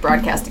myself to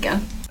broadcast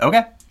again.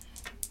 Okay.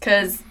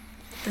 Because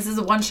this is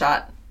a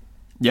one-shot.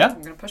 Yeah.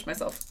 I'm going to push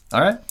myself.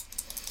 All right.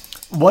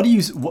 What do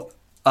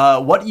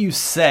you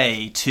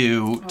say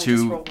to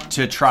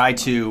try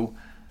to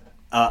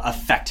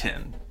affect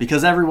him?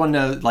 Because everyone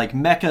knows,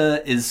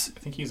 Mecha is...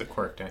 I think he's a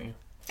quirk, don't you?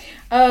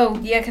 Oh,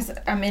 yeah, because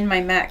I'm in my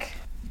mech.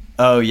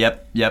 Oh,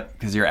 yep,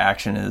 because your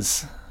action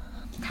is...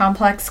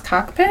 Complex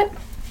cockpit?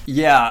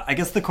 Yeah, I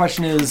guess the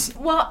question is...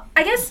 Well,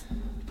 I guess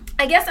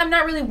I'm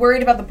not really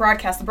worried about the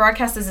broadcast. The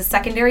broadcast is a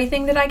secondary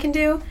thing that I can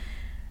do.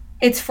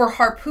 It's for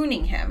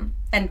harpooning him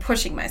and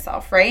pushing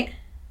myself, right?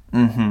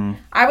 Mm-hmm.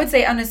 I would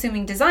say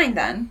unassuming design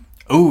then.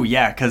 Oh,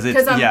 yeah, because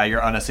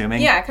you're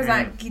unassuming. Yeah, because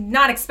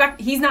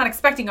he's not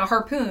expecting a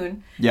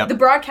harpoon. Yep. The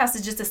broadcast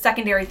is just a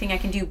secondary thing I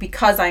can do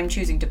because I'm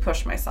choosing to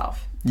push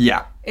myself.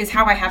 Yeah. Is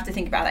how I have to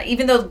think about it.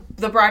 Even though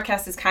the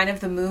broadcast is kind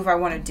of the move I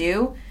want to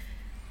do,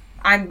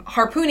 I'm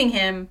harpooning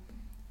him.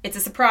 It's a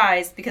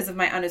surprise because of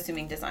my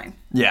unassuming design.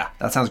 Yeah,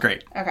 that sounds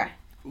great. Okay.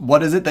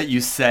 What is it that you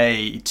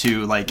say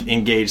to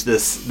engage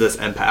this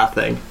empath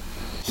thing?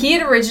 He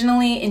had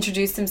originally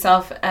introduced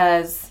himself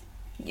as,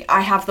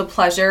 I have the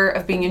pleasure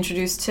of being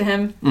introduced to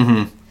him.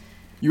 Mm-hmm.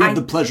 You have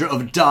the pleasure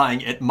of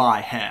dying at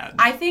my hand.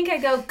 I think I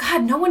go,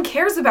 God, no one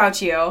cares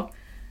about you.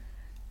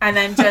 And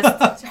then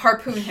just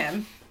harpoon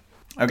him.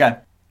 Okay.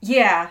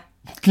 Yeah.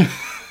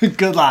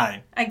 Good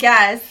line. I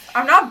guess.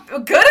 I'm not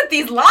good at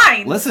these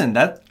lines. Listen,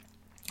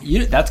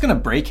 that's going to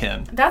break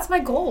him. That's my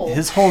goal.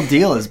 His whole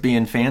deal is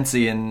being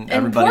fancy and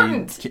everybody...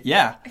 Important.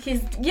 Yeah.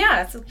 He's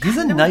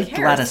a knight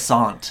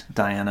gladissant,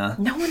 Diana.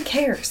 No one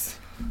cares.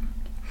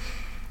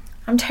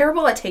 I'm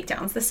terrible at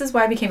takedowns. This is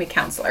why I became a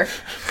counselor.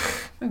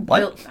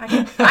 What?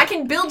 I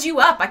can build you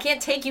up. I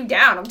can't take you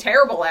down. I'm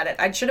terrible at it.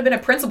 I should have been a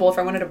principal if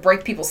I wanted to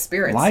break people's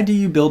spirits. Why do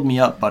you build me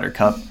up,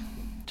 Buttercup?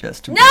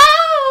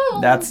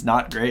 No! That's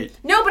not great.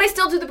 No, but I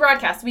still do the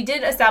broadcast. We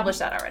did establish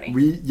that already.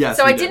 Yes.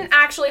 So I didn't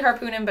actually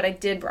harpoon him, but I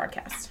did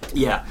broadcast.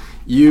 Yeah.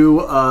 You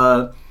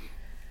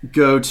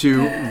go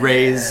to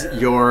raise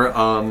your...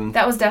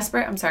 That was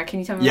desperate? I'm sorry, can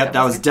you tell me Yep,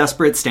 that was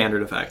desperate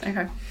standard effect.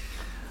 Okay.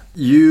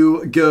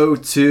 You go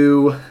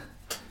to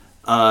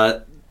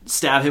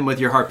stab him with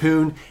your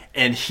harpoon,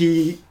 and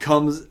he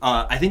comes.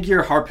 I think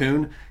your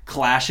harpoon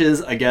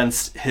clashes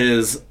against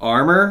his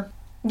armor.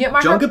 Get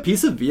my Junk a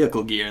piece of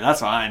vehicle gear.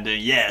 That's what I'm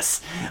doing.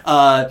 Yes.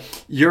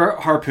 Your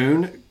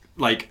harpoon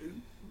like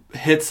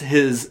hits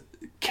his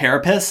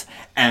carapace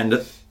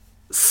and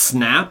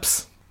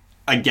snaps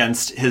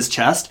against his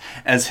chest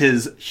as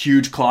his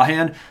huge claw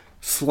hand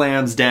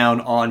slams down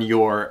on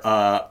your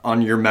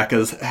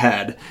mecha's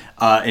head,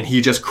 and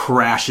he just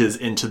crashes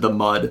into the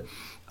mud.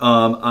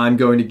 I'm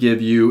going to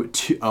give you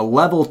a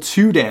level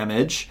 2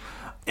 damage,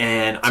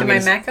 and to my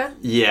mecha?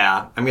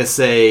 Yeah, I'm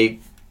gonna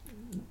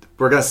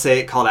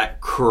call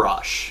that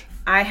crush.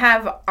 I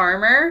have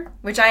armor,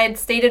 which I had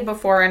stated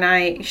before, and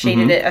I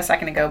shaded it a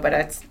second ago, but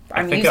I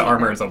think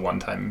armor is a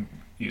one-time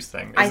use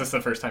thing. Is this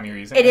the first time you're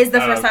using it? It is the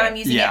first time I'm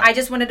using Yeah. it. I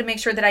just wanted to make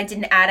sure that I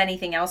didn't add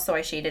anything else, so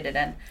I shaded it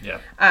in.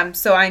 Yeah.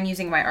 So I'm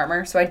using my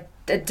armor, so I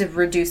did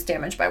reduce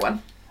damage by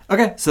 1.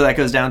 Okay, so that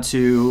goes down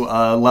to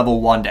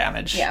level 1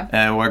 damage. Yeah.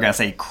 And we're gonna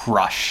say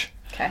crush.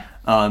 Okay.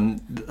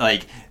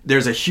 Like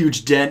there's a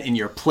huge dent in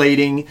your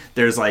plating.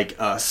 There's like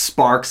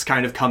sparks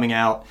kind of coming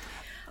out.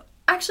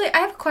 Actually, I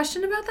have a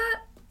question about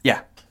that.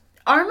 Yeah.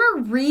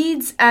 Armor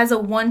reads as a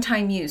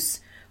one-time use,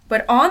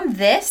 but on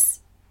this,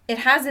 it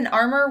has an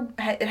armor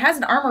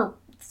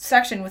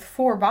section with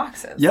 4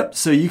 boxes. Yep.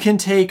 So you can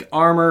take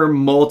armor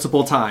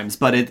multiple times,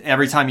 but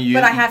every time you use.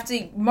 But I have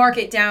to mark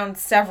it down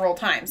several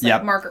times. Like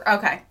Yep. marker.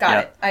 Okay, got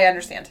Yep. it. I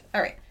understand.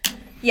 All right.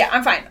 Yeah,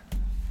 I'm fine.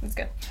 That's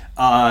good.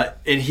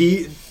 And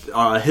his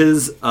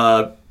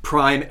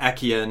prime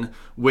Echian,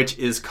 which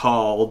is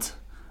called.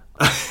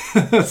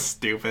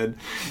 Stupid.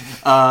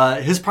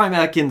 His prime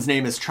Echian's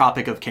name is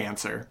Tropic of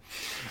Cancer.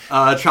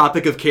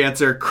 Tropic of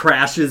Cancer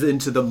crashes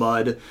into the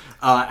mud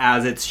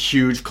as its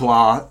huge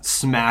claw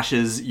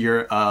smashes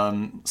your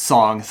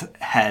Song's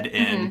head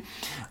in.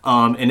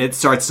 And it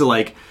starts to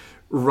like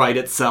right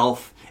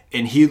itself.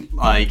 And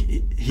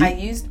I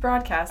used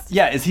broadcast.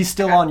 Yeah, is he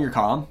still on your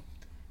comm?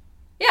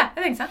 Yeah,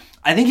 I think so.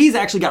 I think he's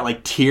actually got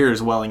like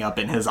tears welling up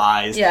in his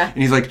eyes. Yeah.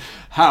 And he's like,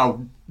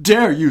 "How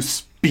dare you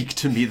speak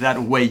to me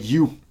that way,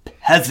 you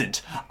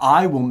peasant.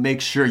 I will make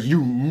sure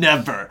you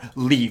never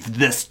leave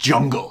this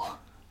jungle."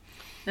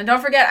 And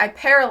don't forget, I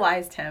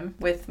paralyzed him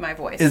with my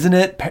voice. Isn't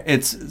it?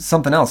 It's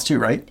something else too,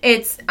 right?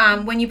 It's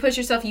when you push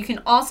yourself, you can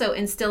also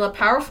instill a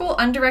powerful,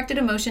 undirected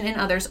emotion in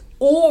others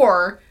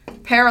or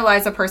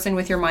paralyze a person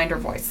with your mind or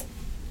voice.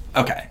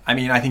 Okay. I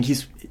mean, I think he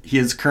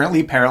is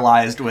currently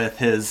paralyzed with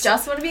his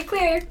Just want to be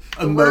clear.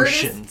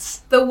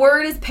 emotions. The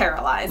word is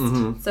paralyzed.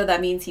 So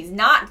that means he's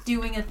not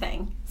doing a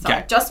thing. So I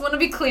Okay. just want to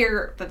be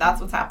clear that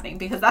that's what's happening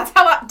because that's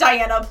how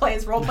Diana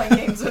plays role-playing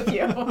games with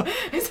you.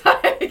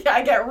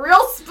 I get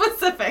real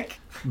specific.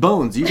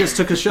 Bones, you just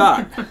took a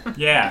shot,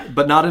 Yeah.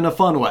 but not in a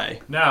fun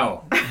way.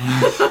 No.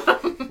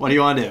 What do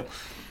you want to do?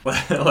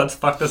 Let's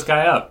fuck this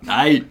guy up.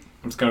 I'm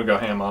just gonna go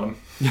ham on him.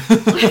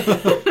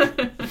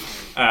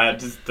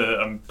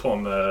 I'm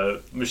pulling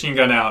the machine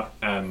gun out,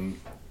 and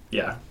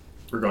yeah,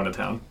 we're going to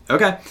town.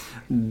 Okay.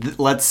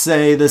 Let's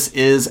say this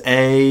is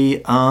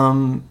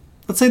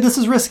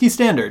risky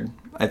standard,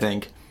 I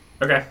think.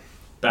 Okay.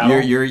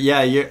 Battle.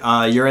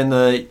 You're in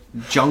the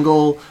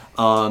jungle.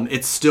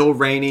 It's still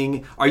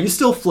raining. Are you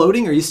still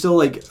floating? Are you still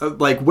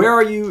like where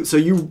are you? So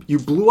you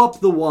blew up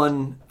the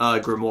one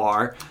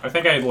grimoire. I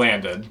think I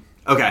landed.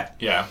 Okay.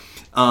 Yeah.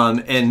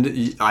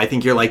 And I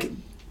think you're like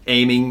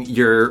aiming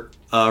your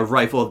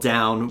rifle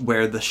down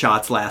where the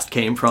shots last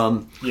came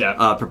from.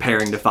 Yeah.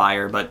 Preparing to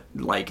fire, but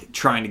like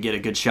trying to get a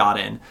good shot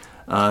in.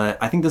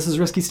 I think this is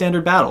risky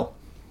standard battle.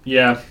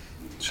 Yeah.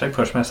 Should I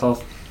push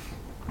myself?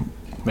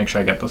 Make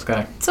sure I get this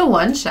guy. It's a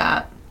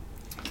one-shot.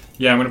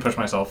 Yeah, I'm going to push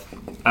myself.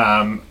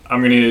 I'm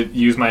going to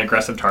use my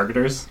aggressive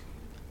targeters.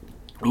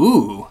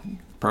 Ooh,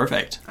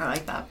 perfect. I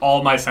like that.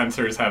 All my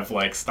sensors have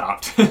like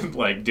stopped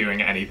like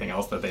doing anything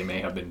else that they may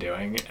have been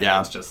doing. And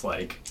Yeah. it's just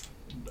like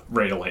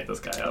ready to light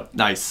this guy up.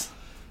 Nice.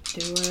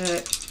 Do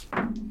it.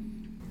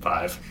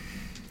 5.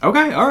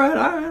 Okay, all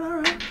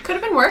right. Could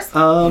have been worse.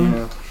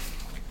 I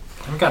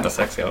haven't got the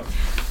 6 yet.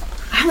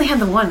 I only had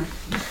the 1.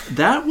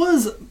 That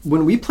was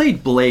when we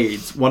played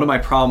Blades. One of my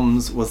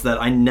problems was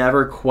that I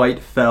never quite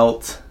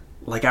felt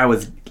like I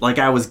was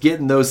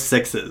getting those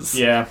 6s.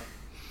 Yeah.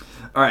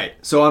 All right.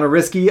 So on a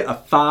risky, a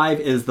 5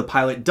 is the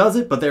pilot does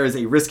it, but there is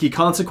a risky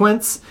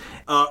consequence.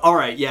 All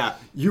right. Yeah.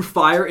 You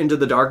fire into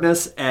the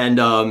darkness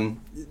and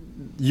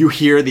you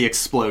hear the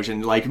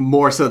explosion, like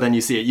more so than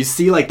you see it. You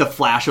see like the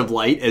flash of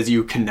light as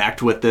you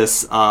connect with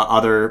this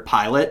other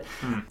pilot,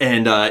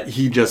 and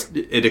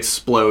it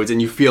explodes,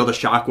 and you feel the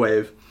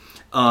shockwave.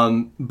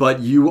 But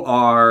you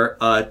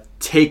are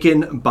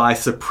taken by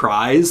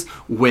surprise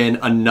when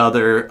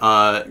another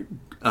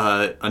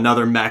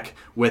mech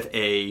with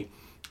a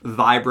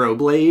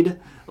vibroblade,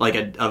 like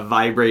a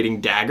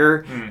vibrating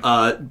dagger,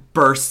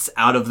 bursts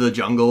out of the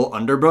jungle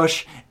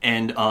underbrush,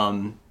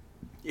 and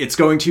it's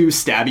going to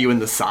stab you in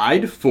the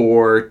side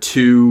for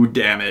 2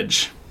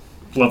 damage.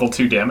 Level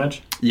 2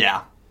 damage?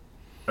 Yeah.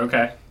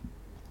 Okay.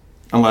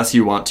 Unless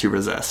you want to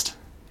resist.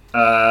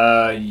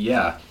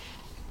 Yeah.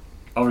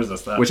 I'll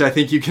resist that. which I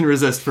think you can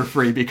resist for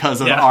free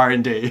because of Yeah.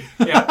 R&D.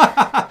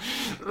 Yeah.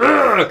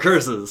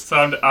 Curses. So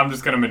I'm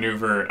just gonna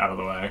maneuver out of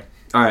the way.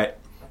 All right.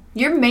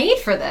 You're made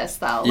for this,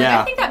 though. Like,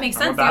 Yeah. I think that makes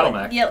I'm a sense. battle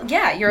You're- mech.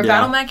 Yeah, you're a Yeah.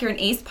 battle mech. You're an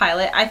ace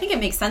pilot. I think it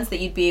makes sense that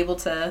you'd be able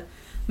to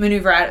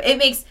maneuver out. It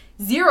makes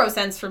 0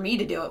 sense for me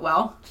to do it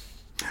well.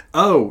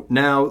 Oh,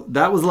 now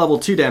that was level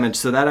 2 damage,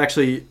 so that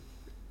actually,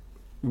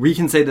 we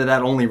can say that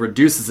that only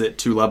reduces it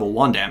to level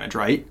 1 damage,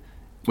 right?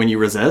 When you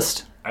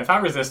resist. I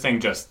thought resisting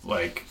just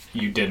like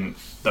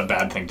the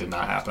bad thing did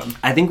not happen.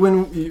 I think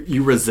when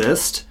you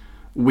resist,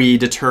 we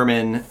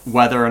determine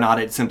whether or not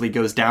it simply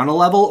goes down a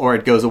level or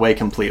it goes away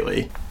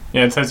completely.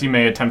 Yeah, it says you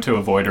may attempt to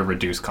avoid or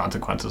reduce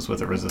consequences with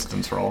a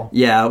resistance roll.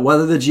 Yeah,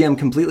 whether the GM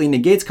completely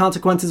negates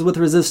consequences with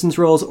resistance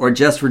rolls or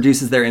just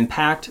reduces their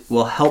impact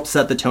will help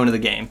set the tone of the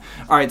game.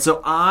 All right,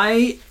 so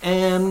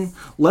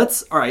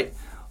let's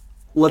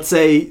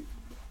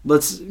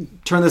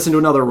turn this into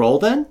another roll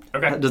then.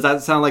 Okay. Does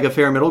that sound like a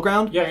fair middle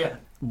ground? Yeah.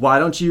 Why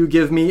don't you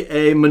give me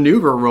a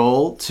maneuver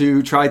roll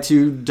to try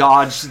to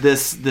dodge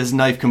this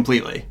knife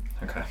completely?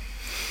 Okay.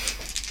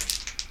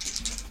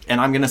 And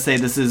I'm going to say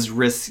this is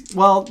risk.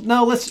 Well,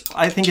 no,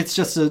 I think it's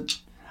just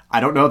I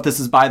don't know if this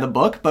is by the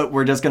book, but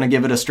we're just going to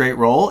give it a straight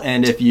roll.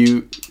 And if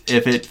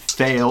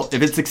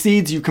it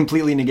succeeds, you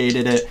completely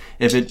negated it.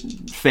 If it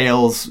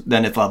fails,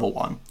 then it's level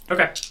 1.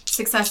 Okay.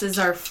 Successes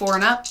are 4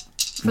 and up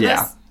for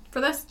Yeah. this.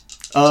 For this?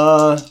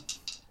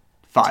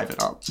 5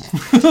 and up.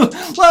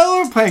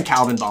 Well, we're playing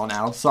Calvin Ball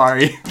now.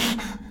 Sorry.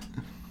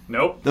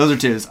 Nope. Those are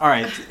 2s. All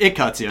right. It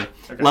cuts you.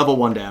 Okay. Level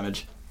 1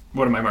 damage.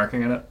 What am I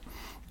marking in it?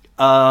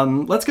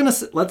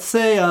 Let's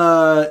say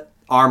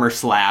armor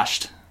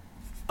slashed.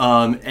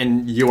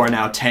 And you are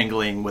now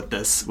tangling with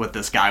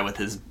this guy with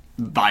his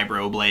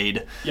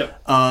vibroblade.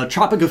 Yep.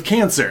 Tropic of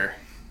Cancer,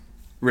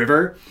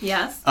 River.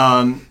 Yes.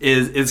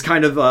 Is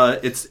kind of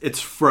it's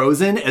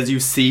frozen as you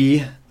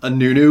see a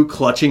Nunu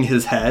clutching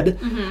his head.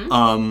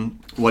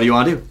 What do you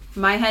want to do?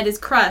 My head is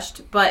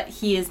crushed, but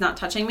he is not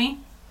touching me.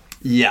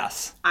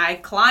 Yes. I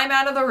climb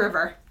out of the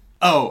river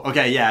Oh,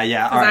 okay, yeah.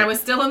 All because right. I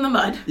was still in the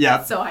mud.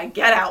 Yeah. So I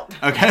get out.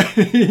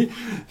 Okay.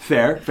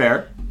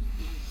 Fair.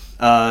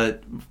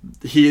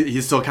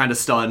 He's still kind of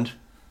stunned.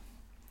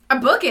 I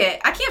book it.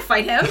 I can't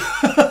fight him.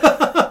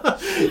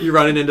 You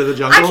running into the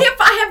jungle?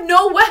 I have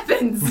no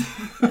weapons.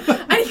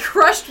 And he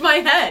crushed my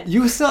head.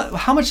 You still,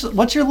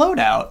 what's your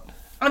loadout?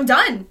 I'm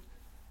done.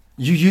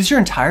 You use your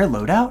entire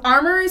loadout?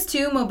 Armor is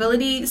 2,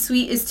 mobility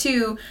suite is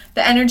 2,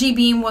 the energy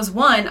beam was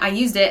 1, I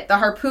used it, the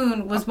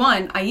harpoon was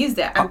 1, I used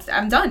it.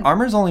 I'm done.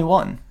 Armor's only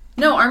 1.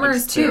 No, armor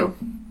It's is 2.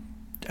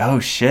 Oh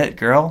shit,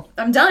 girl.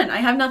 I'm done. I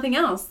have nothing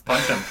else.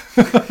 Punch him.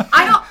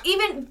 I don't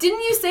even,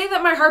 didn't you say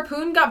that my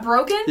harpoon got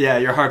broken? Yeah,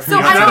 your harpoon So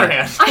got the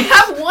other stuck. hand. I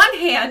have 1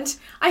 hand,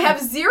 I have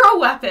 0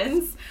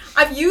 weapons,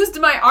 I've used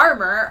my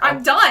armor,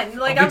 I'm done.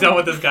 Like I'll be done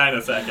with this guy in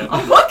a second.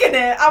 I'm booking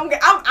it. I'm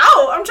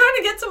out. I'm trying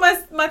to get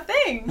to my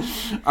thing.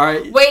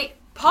 Alright. Wait,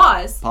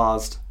 pause.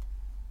 Paused.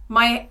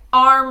 My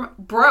arm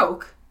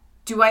broke.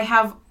 Do I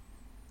have,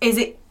 is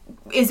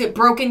it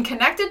broken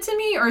connected to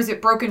me or is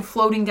it broken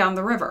floating down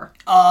the river?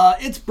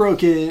 It's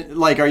broken.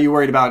 Like, are you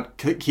worried about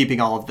keeping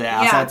all of the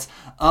assets?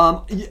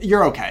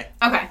 You're okay.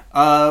 Okay.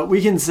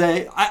 We can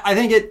say, I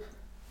think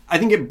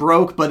it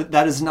broke, but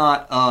that is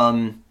not,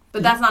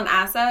 But that's not an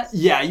asset?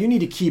 yeah, you need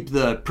to keep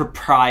the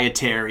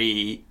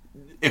proprietary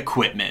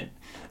equipment.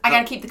 I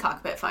gotta keep the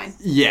cockpit, fine.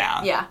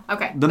 Yeah. Yeah,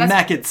 okay. The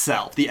mech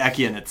itself, the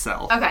Echian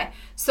itself. Okay,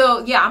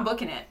 so yeah, I'm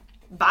booking it.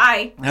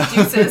 Bye.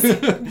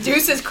 Deuces.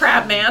 Deuces,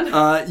 crab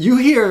man. You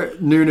hear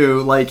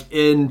Nunu, like,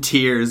 in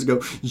tears,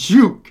 go,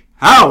 "You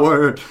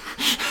coward!"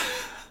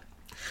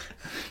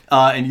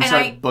 And you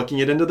start booking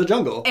it into the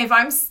jungle. If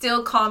I'm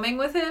still calming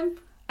with him,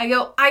 I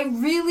go, I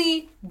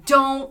really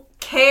don't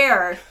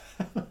care.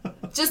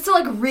 Just to,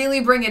 like, really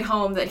bring it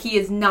home that he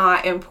is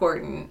not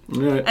important.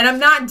 Right. And I'm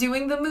not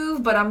doing the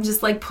move, but I'm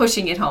just, like,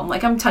 pushing it home.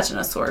 Like, I'm touching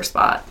a sore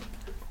spot.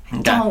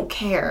 I don't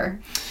care.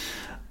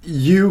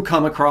 You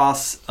come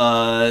across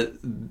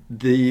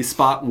the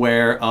spot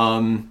where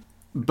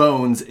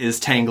Bones is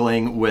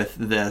tangling with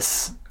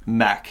this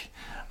mech,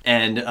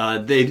 and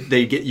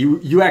they get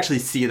you actually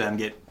see them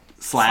get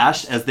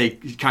slashed as they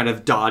kind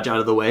of dodge out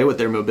of the way with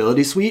their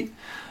mobility suite.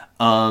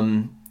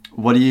 Bones,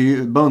 what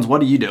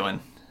are you doing?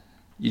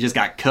 You just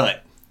got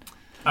cut.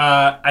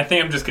 I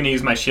think I'm just going to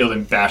use my shield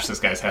and bash this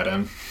guy's head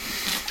in.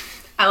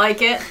 I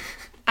like it.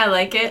 I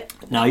like it.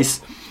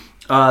 Nice.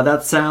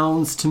 That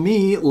sounds to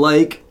me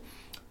like...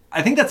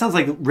 I think that sounds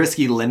like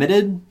risky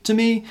limited to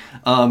me,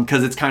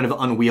 because it's kind of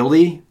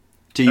unwieldy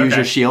to use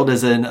your shield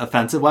as an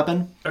offensive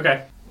weapon.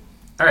 Okay.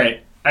 All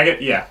right.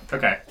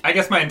 Okay. I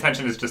guess my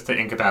intention is just to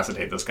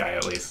incapacitate this guy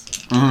at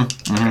least.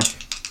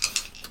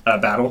 Mm-hmm.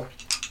 Battle?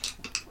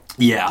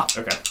 Yeah.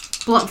 Okay.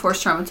 Blunt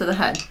force trauma to the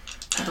head.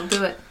 That'll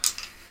do it.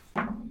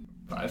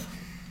 5.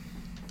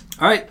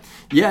 All right.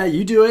 Yeah,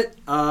 you do it.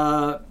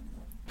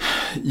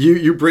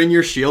 You bring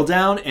your shield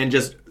down and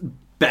just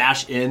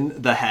bash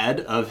in the head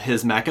of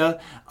his mecha,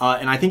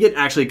 and I think it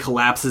actually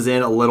collapses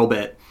in a little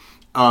bit.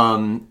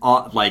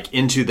 like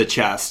into the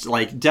chest.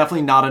 Like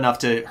definitely not enough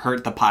to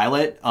hurt the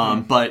pilot,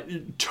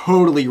 but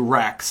totally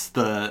wrecks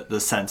the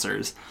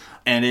sensors.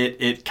 And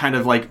it kind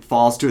of like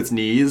falls to its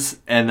knees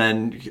and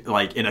then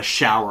like in a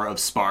shower of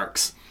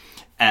sparks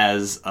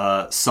as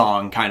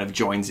Song kind of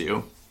joins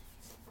you.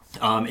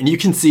 And you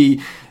can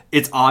see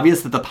it's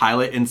obvious that the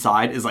pilot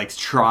inside is like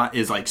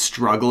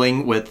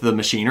struggling with the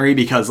machinery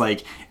because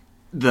like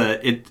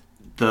the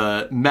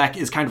mech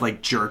is kind of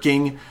like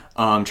jerking,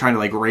 trying to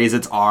like raise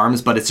its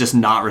arms, but it's just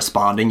not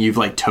responding. You've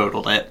like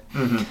totaled it.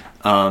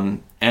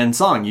 And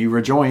Song, you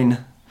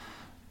rejoin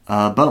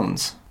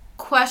Bones.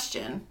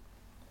 Question.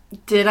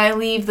 Did I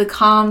leave the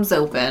comms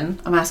open?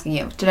 I'm asking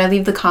you. Did I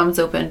leave the comms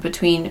open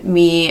between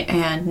me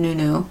and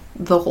Nunu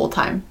the whole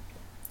time?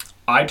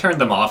 I turned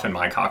them off in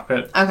my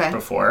cockpit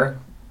before.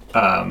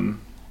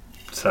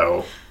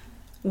 So...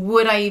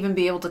 Would I even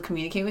be able to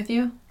communicate with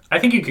you? I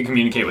think you could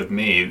communicate with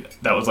me.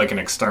 That was like an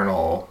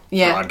external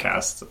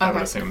broadcast, I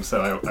would assume.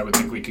 So I would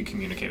think we could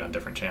communicate on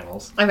different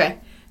channels. Okay.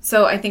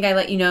 So I think I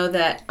let you know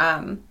that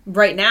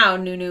right now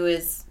Nunu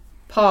is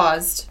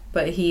paused,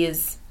 but he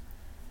is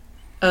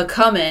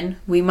coming.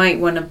 We might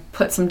want to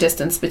put some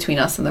distance between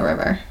us and the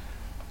river.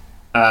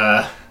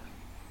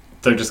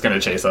 They're just going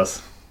to chase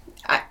us.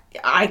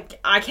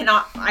 I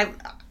cannot...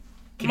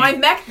 My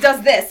mech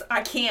does this.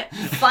 I can't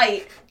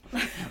fight.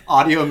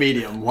 Audio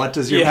medium. What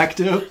does your mech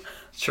do?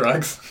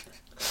 Shrugs.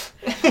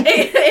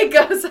 it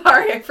goes.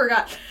 Sorry, I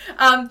forgot.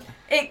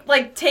 It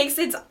like takes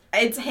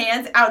its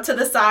hands out to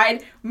the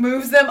side,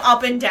 moves them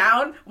up and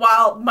down,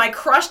 while my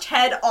crushed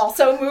head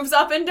also moves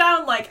up and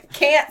down. Like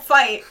can't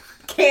fight,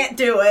 can't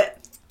do it.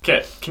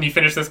 Okay, can you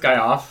finish this guy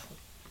off?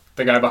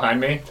 The guy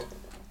behind me.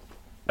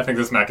 I think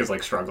this mech is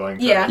like struggling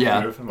to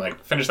move. I'm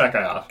like, finish that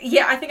guy off.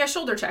 Yeah, I think I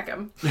shoulder check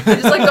him. I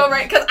just like go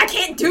right because I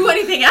can't do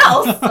anything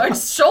else. So I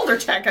just shoulder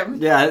check him.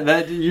 Yeah,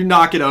 that you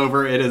knock it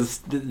over.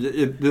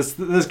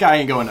 This guy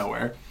ain't going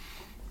nowhere.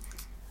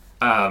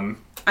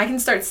 I can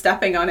start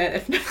stepping on it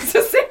if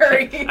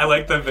necessary. I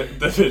like the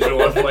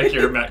visual of like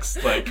your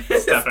mech's like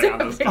stepping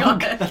on this.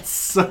 That's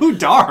so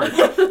dark.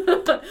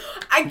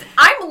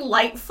 I'm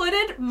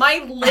light-footed.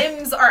 My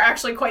limbs are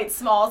actually quite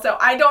small, so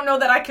I don't know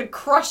that I could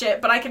crush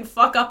it, but I can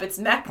fuck up its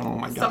neck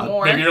some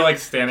more. Maybe you're like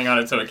standing on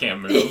it so it can't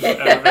move. At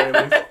the very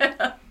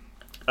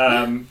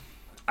least.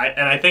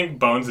 I think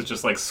Bones is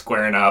just like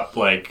squaring up,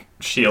 like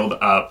shield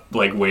up,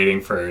 like waiting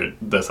for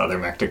this other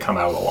mech to come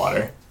out of the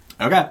water.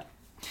 Okay.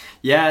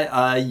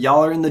 Yeah,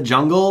 y'all are in the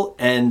jungle,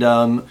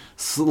 and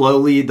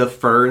slowly the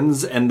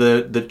ferns and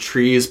the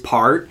trees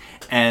part,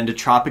 and a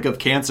Tropic of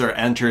Cancer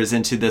enters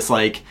into this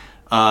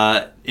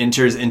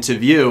enters into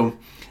view,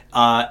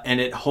 and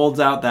it holds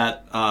out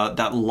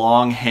that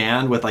long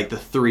hand with like the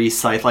three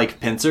scythe-like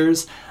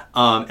pincers,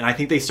 and I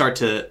think they start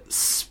to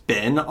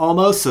spin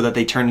almost, so that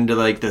they turn into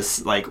like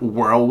this like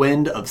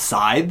whirlwind of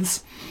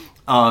scythes,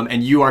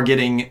 and you are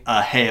getting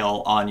a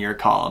hail on your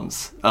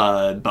comms,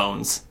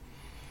 Bones.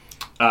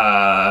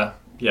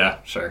 Yeah,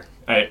 sure.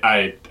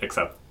 I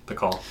accept the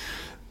call.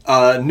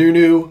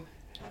 Nunu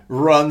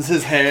runs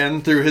his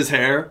hand through his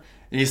hair,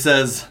 and he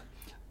says,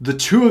 "The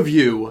two of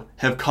you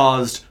have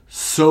caused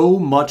so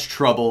much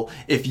trouble.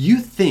 If you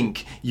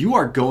think you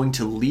are going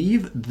to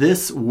leave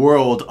this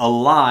world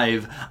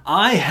alive,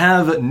 I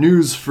have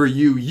news for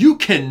you. You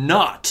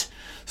cannot.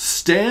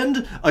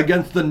 Stand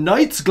against the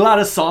Knights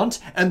Gladysant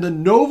and the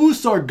Novu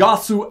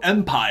Sargasso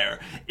Empire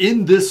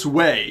in this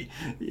way."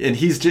 And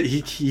he's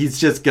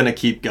just gonna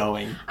keep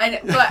going. I know,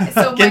 but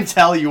so I can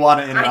tell you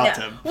want to interrupt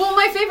him. Well,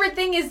 my favorite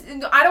thing is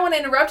I don't want to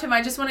interrupt him.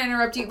 I just want to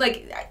interrupt you.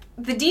 Like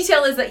the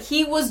detail is that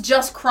he was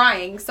just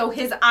crying, so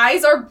his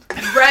eyes are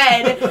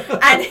red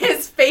and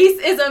his face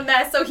is a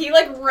mess. So he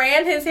like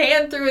ran his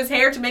hand through his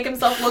hair to make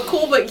himself look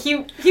cool, but he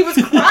was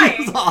crying.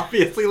 He was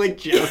obviously like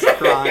just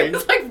crying.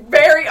 It's like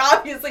very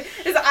obviously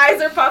his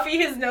eyes are puffy.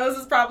 His nose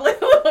is probably a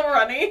little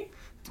runny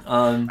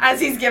as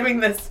he's giving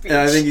this speech.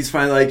 And I think he's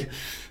finally like,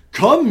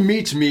 "Come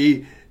meet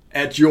me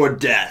at your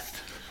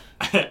death.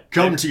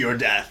 Come to your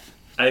death."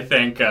 I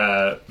think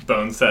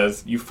Bones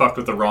says, "You fucked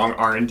with the wrong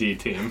R&D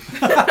team."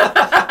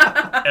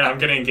 And I'm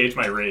going to engage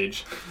my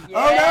rage.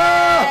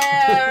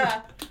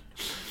 Yeah. Oh no!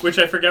 Which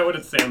I forget what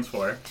it stands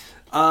for.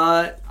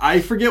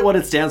 I forget what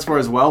it stands for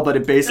as well, but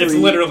it basically...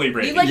 It's literally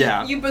rage.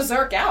 You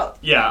berserk out.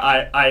 Yeah,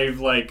 I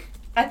like...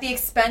 At the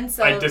expense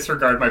of... I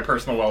disregard my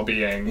personal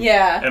well-being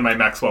and my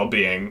mech's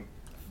well-being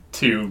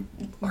to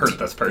hurt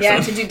this person.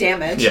 Yeah, to do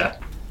damage. Yeah.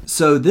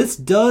 So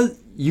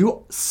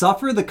you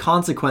suffer the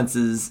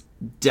consequences,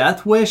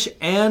 death wish,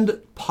 and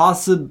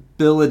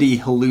possibility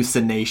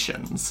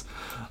hallucinations.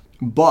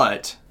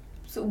 But...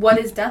 So what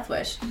is death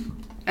wish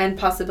and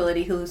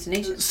possibility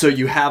hallucinations? So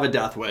you have a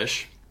death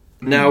wish.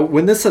 Now,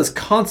 when this says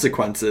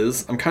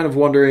consequences, I'm kind of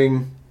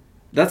wondering,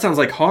 that sounds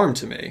like harm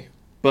to me.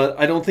 But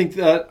I don't think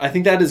that, I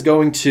think that is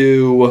going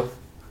to,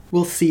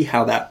 we'll see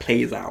how that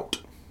plays out.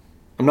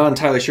 I'm not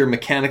entirely sure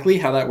mechanically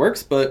how that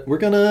works, but we're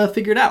going to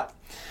figure it out.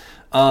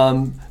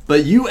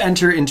 But you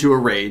enter into a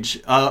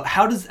rage.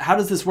 How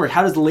does this work?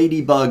 How does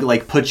Ladybug,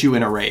 like, put you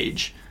in a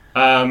rage?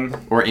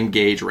 Or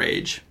engage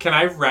rage? Can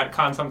I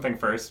retcon something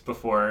first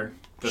before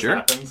this Sure.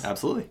 happens.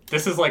 Absolutely.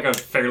 This is like a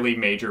fairly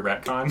major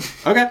retcon.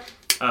 Okay.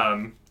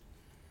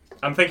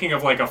 I'm thinking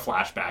of like a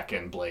flashback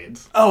in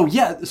Blades. Oh,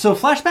 yeah. So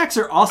flashbacks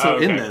are also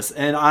in this,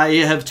 and I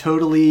have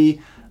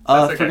totally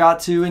okay.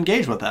 forgot to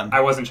engage with them.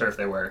 I wasn't sure if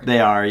they were. They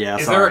are, yeah.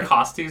 Is sorry. there a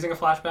cost to using a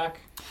flashback?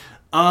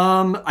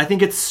 I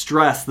think it's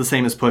stress, the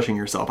same as pushing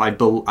yourself. I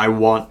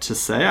want to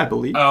say, I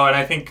believe. Oh, and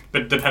I think,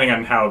 but depending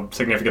on how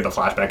significant the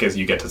flashback is,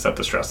 you get to set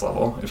the stress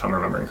level, if I'm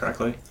remembering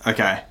correctly.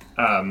 Okay.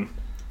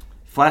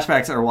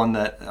 Flashbacks are one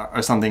that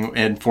are something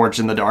in Forged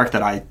in the Dark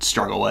that I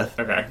struggle with.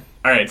 Okay.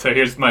 All right, so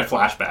here's my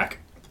flashback.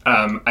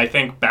 I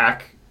think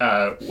back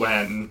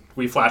when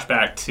we flash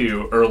back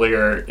to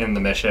earlier in the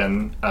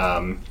mission,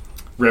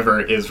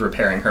 River is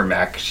repairing her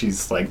mech.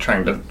 She's like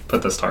trying to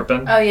put this tarp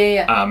in. Oh,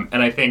 yeah.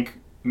 And I think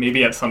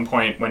maybe at some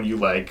point when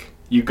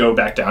you go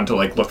back down to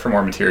like look for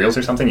more materials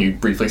or something, you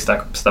briefly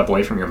step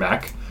away from your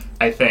mech.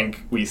 I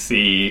think we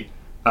see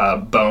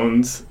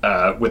Bones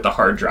with the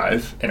hard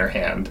drive in her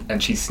hand,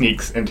 and she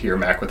sneaks into your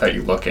mech without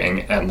you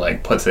looking and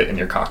like puts it in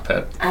your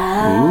cockpit.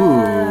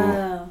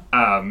 Oh.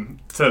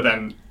 So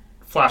then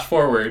flash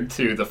forward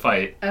to the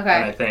fight, Okay.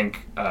 and I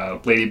think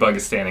Ladybug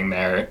is standing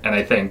there, and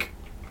I think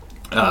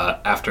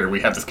after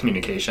we have this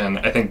communication,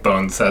 I think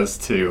Bones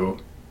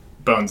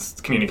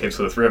communicates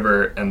with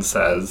River and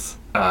says,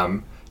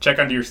 check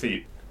under your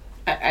seat.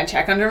 I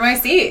check under my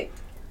seat,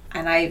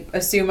 and I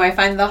assume I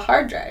find the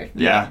hard drive.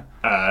 Yeah.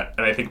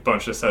 And I think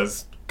Bones just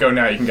says, go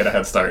now, you can get a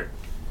head start.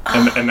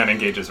 And then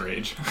engages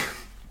Rage.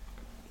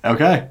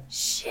 Okay.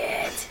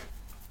 Shit.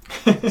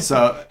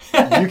 So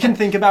you can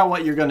think about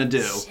what you're going to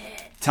do.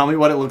 Tell me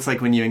what it looks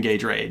like when you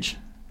engage Rage.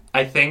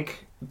 I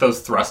think those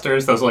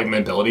thrusters, those like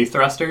mobility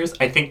thrusters,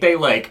 I think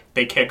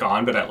they kick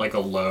on, but at like a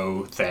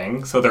low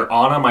thing. So they're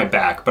on my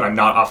back, but I'm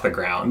not off the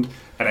ground.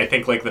 And I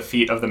think like the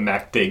feet of the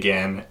mech dig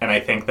in, and I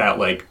think that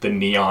like the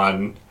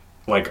neon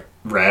like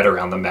red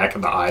around the mech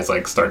and the eyes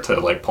like start to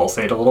like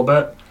pulsate a little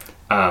bit.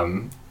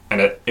 And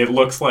it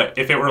looks like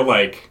it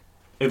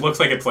looks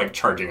like it's like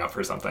charging up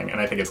for something,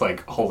 and I think it's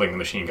like holding the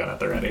machine gun at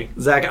the ready.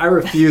 Zach, I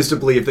refuse to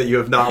believe that you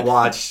have not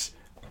watched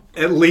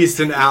at least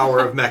an hour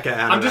of mecha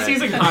anime. I'm just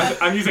using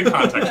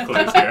context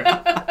clues here.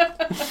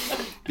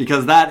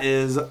 Because that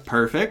is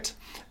perfect.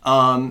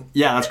 Yeah,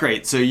 that's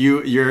great. So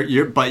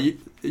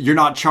you're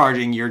not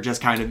charging. You're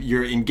just kind of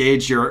you're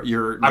engaged.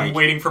 You're. I'm like,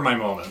 waiting for my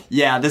moment.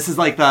 Yeah, this is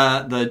like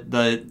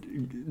the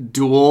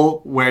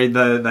duel where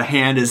the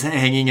hand is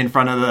hanging in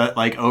front of the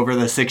like over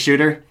the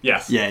 6-shooter.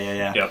 Yes.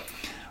 Yeah. Yep.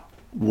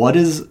 What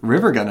is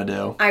River gonna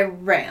do? I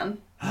ran.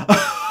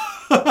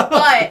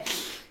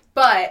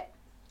 but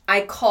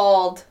I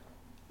called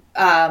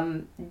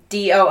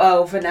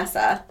DOO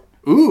Vanessa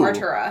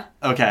Artura.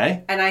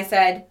 Okay. And I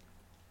said,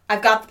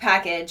 I've got the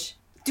package.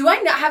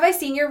 Have I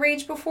seen your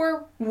Rage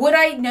before? Would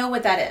I know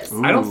what that is?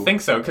 Ooh. I don't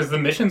think so, because the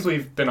missions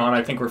we've been on,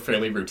 I think, were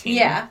fairly routine.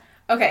 Yeah.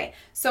 Okay.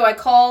 So I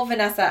call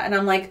Vanessa and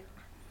I'm like,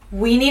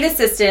 we need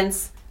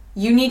assistance.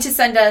 You need to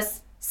send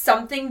us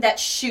something that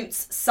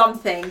shoots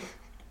something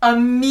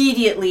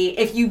immediately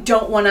if you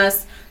don't want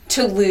us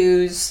to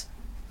lose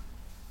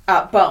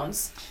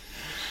Bones.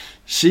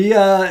 She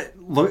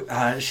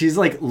she's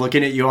like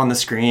looking at you on the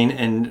screen,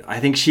 and I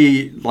think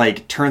she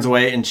like turns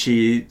away and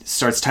she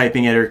starts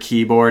typing at her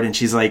keyboard, and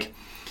she's like,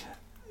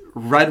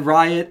 Red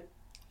Riot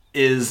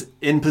is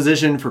in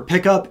position for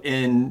pickup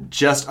in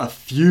just a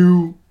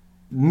few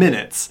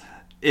minutes.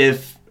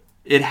 If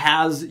it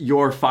has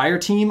your fire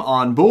team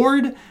on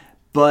board,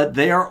 but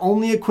they are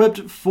only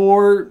equipped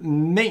for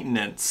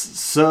maintenance.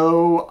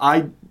 So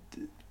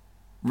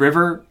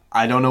River,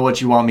 I don't know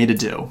what you want me to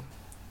do.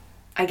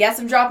 I guess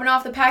I'm dropping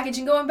off the package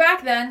and going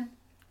back then,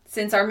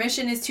 since our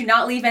mission is to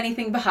not leave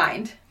anything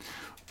behind.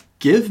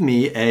 Give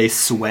me a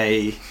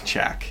sway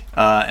check.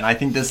 And I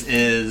think this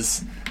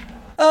is...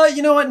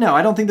 you know what? No,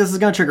 I don't think this is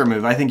going to trigger a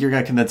move. I think you're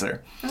going to convince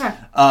her. Okay.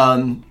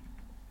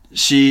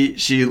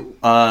 She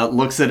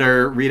looks at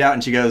her readout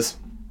and she goes,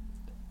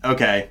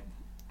 okay.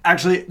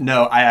 Actually,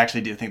 no, I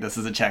actually do think this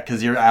is a check,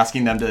 because you're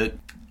asking them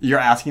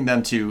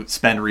to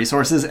spend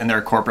resources in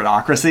their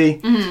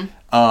corporateocracy.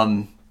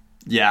 Mm-hmm.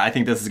 Yeah, I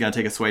think this is going to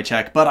take a sway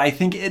check, but I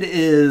think it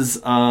is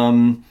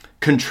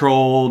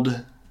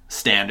controlled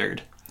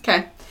standard.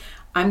 Okay.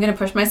 I'm going to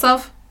push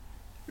myself.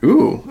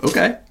 Ooh,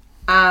 okay.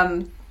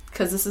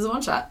 Because this is a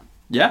one-shot.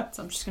 Yeah.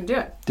 So I'm just going to do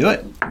it. Do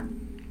it.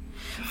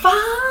 Fine,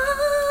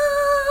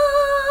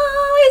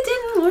 it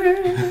didn't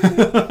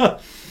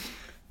work.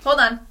 Hold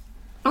on.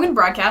 I'm going to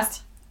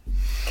broadcast.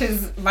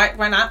 Because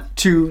why not?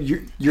 To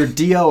your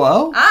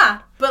DOO?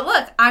 But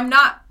look, I'm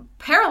not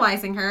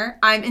paralyzing her.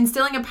 I'm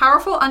instilling a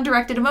powerful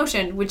undirected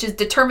emotion, which is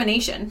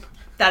determination.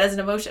 That is an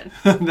emotion.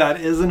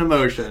 That is an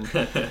emotion.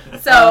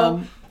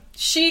 So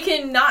she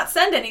can not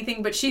send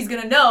anything, but she's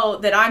going to know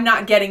that I'm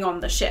not getting on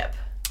the ship.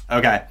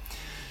 Okay.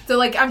 So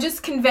like I'm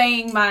just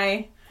conveying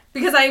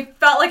because I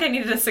felt like I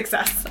needed a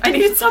success. I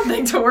needed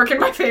something to work in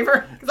my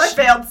favor because I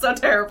failed so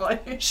terribly.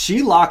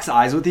 She locks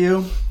eyes with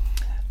you.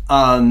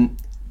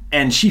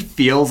 And she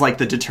feels like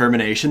the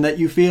determination that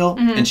you feel.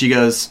 Mm-hmm. And she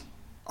goes,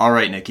 all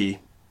right, Nikki,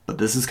 but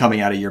this is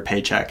coming out of your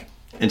paycheck.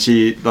 And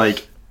she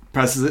like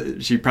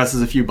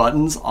presses a few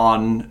buttons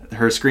on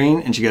her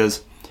screen, and she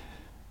goes,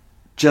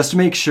 "Just to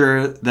make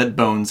sure that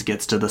Bones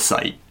gets to the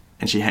site,"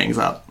 and she hangs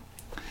up.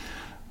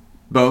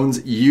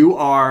 Bones, you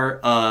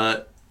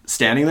are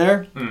standing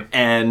there,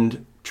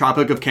 and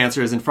Tropic of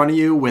Cancer is in front of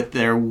you with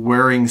their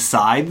whirring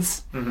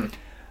scythes,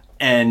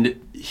 and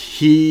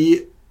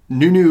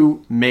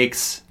Nunu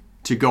makes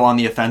to go on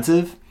the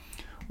offensive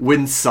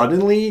when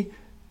suddenly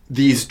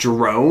these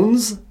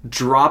drones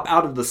drop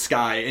out of the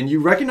sky, and you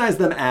recognize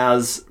them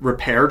as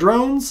repair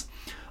drones,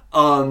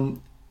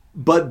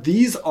 but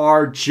these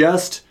are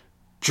just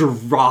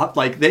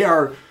they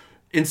are,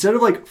 instead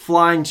of like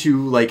flying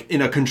to like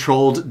in a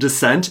controlled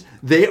descent,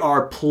 they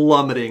are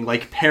plummeting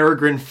like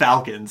peregrine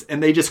falcons,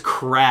 and they just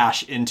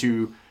crash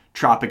into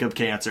Tropic of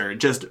Cancer,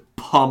 just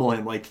pummel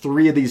him, like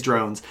 3 of these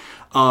drones.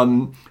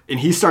 And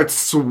he starts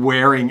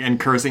swearing and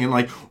cursing and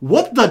like,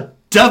 "What the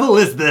devil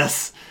is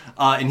this?"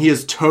 And he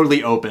is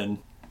totally open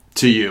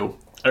to you.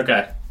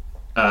 Okay.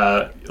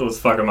 Let's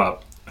fuck him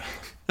up.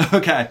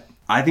 Okay.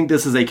 I think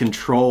this is a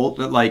control,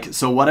 like,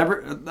 so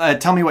whatever,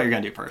 tell me what you're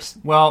going to do first.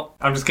 Well,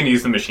 I'm just going to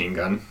use the machine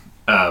gun.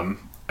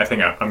 I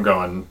think I'm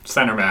going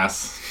center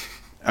mass.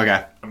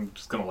 Okay. I'm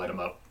just going to light him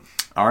up.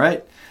 All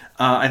right.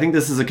 I think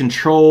this is a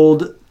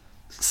controlled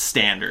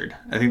standard.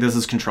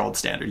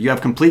 You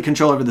have complete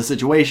control over the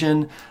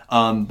situation,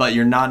 but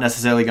you're not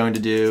necessarily going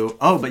to do...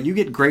 Oh, but you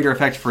get greater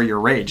effect for your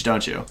rage,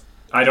 don't you?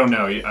 I don't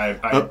know.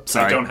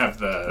 Sorry. I don't have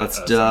the...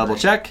 Let's double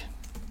check.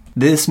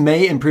 This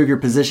may improve your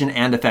position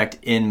and effect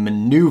in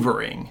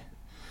maneuvering.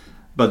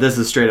 But this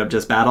is straight up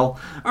just battle.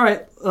 All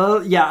right.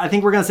 Yeah, I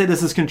think we're going to say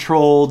this is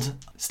controlled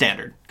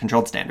standard.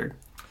 Controlled standard.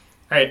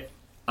 All right.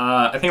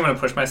 I think I'm going to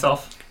push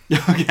myself.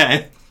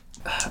 Okay.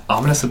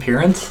 Ominous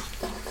appearance?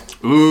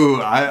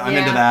 Ooh, I'm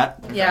into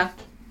that. Yeah.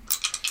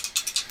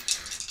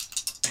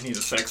 I need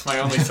a 6. My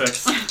only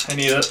 6. I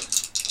need it.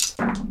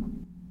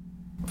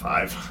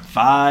 5.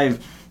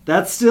 5.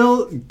 That's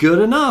still good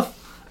enough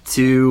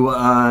to,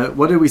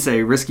 what did we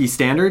say, risky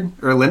standard?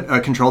 Or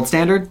controlled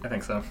standard? I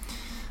think so.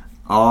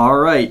 All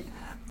right.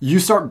 You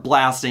start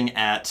blasting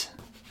at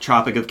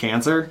Tropic of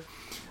Cancer.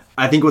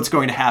 I think what's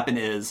going to happen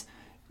is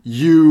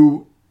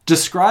you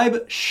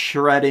describe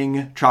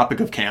shredding Tropic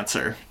of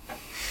Cancer.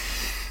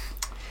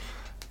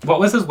 What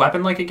was his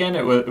weapon like again?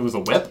 It was a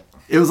whip?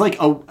 It was like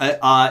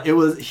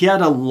he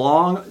had a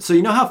long, so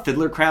you know how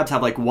fiddler crabs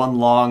have like one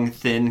long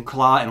thin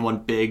claw and one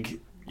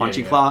big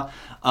punchy claw?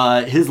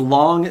 His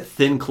long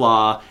thin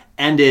claw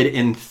ended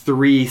in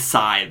 3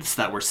 scythes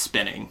that were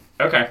spinning.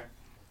 Okay.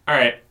 All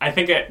right. I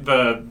think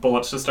the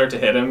bullets just start to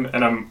hit him,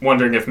 and I'm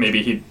wondering if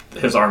maybe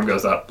his arm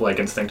goes up like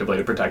instinctively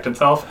to protect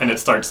himself, and it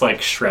starts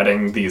like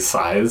shredding these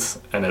scythes,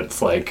 and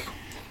it's like...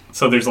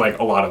 So there's like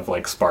a lot of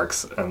like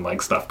sparks and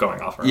like stuff going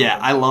off around. Yeah,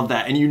 I love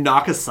that. And you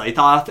knock a scythe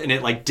off and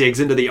it like digs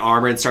into the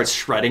armor and starts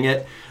shredding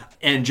it.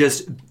 And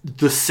just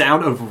the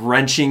sound of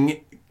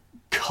wrenching,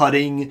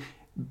 cutting,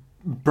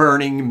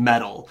 burning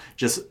metal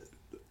just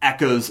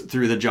echoes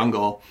through the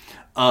jungle.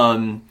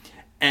 And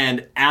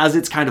as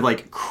it's kind of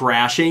like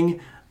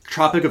crashing,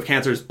 Tropic of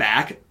Cancer's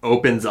back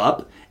opens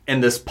up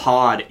and this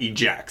pod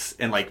ejects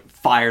and like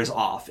fires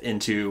off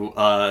into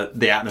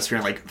the atmosphere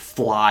and like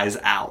flies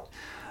out.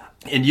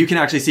 And you can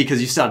actually see, because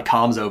you still had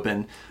comms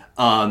open,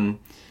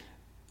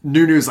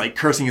 Nunu's like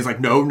cursing. He's like,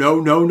 no,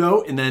 no, no,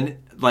 no. And then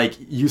like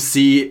you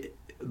see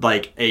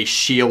like a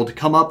shield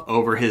come up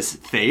over his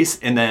face.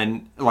 And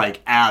then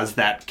like as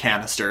that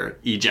canister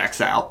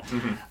ejects out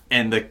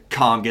and the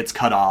comm gets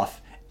cut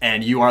off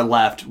and you are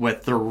left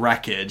with the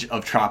wreckage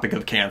of Tropic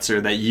of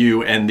Cancer that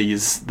you and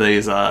these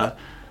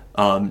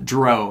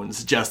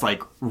drones just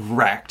like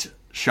wrecked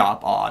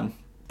shop on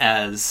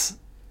as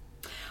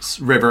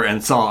River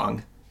and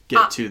Song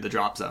get to the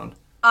drop zone.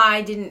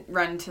 I didn't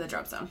run to the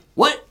drop zone.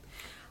 What?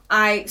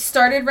 I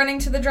started running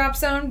to the drop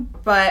zone,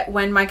 but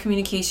when my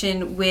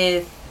communication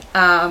with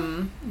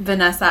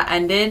Vanessa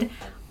ended,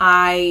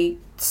 I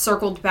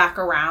circled back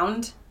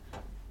around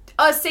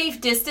a safe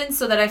distance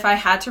so that if I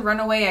had to run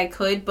away, I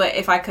could, but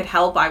if I could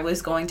help, I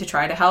was going to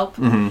try to help.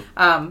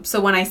 So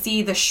when I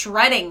see the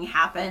shredding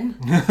happen,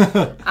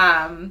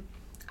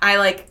 I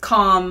like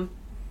calm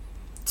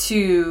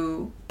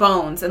to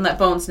Bones and let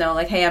Bones know,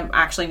 like, hey, I'm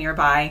actually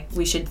nearby.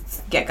 We should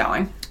get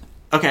going.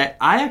 Okay,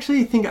 I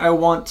actually think I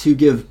want to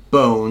give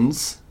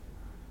Bones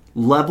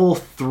level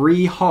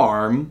 3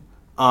 harm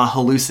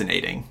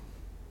hallucinating.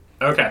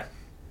 Okay.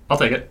 I'll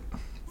take it.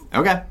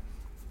 Okay.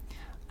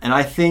 And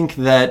I think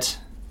that...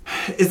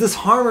 Is this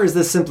harm or is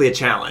this simply a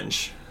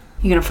challenge?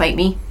 You gonna fight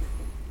me?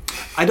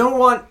 I don't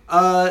want...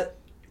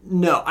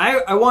 No,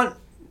 I want...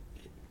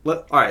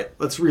 Alright,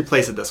 let's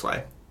replace it this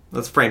way.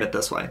 Let's frame it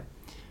this way.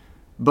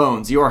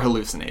 Bones, you are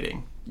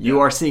hallucinating. You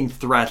are seeing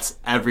threats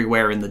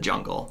everywhere in the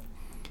jungle.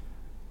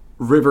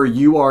 River,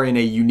 you are in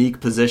a unique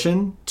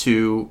position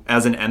to,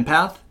 as an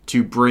empath,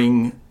 to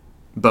bring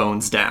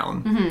Bones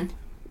down.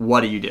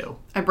 What do?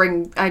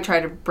 I try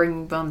to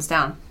bring Bones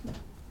down.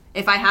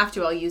 If I have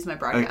to, I'll use my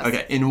broadcast.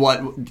 Okay, in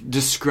what...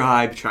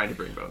 Describe trying to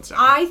bring Bones down.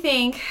 I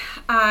think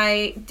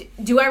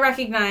do I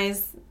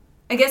recognize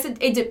I guess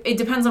it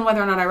depends on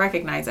whether or not I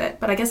recognize it,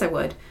 but I guess I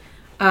would.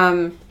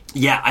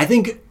 Yeah, I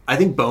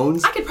think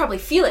Bones. I could probably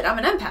feel it. I'm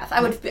an empath.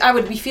 I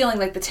would be feeling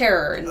like the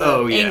terror and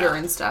the anger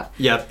and stuff.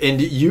 Yeah,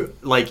 and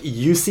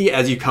you see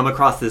as you come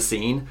across this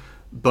scene,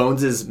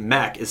 Bones's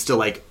mech is still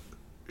like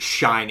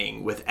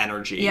shining with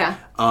energy. Yeah.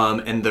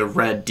 And the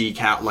red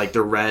decal, like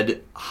the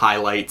red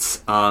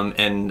highlights,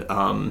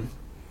 and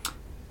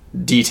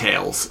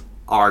details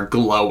are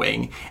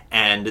glowing,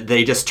 and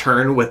they just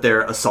turn with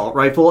their assault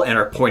rifle and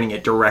are pointing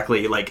it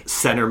directly, like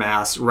center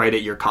mass, right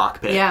at your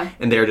cockpit. Yeah.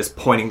 And they're just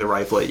pointing the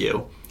rifle at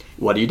you.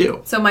 What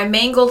do? So my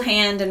mangled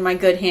hand and my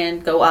good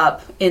hand go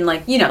up in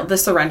like, the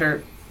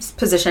surrender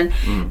position.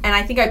 And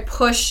I think I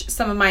push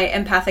some of my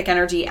empathic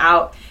energy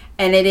out,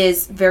 and it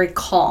is very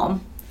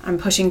calm. I'm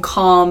pushing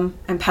calm,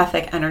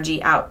 empathic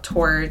energy out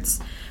towards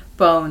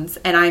Bones,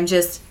 and I'm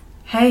just,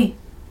 hey,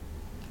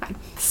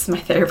 this is my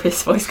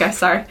therapist voice, guys,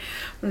 sorry.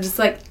 I'm just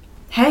like,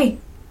 hey,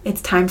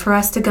 it's time for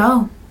us to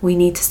go. We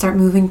need to start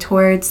moving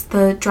towards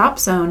the drop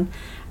zone,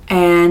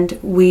 and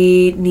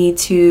we need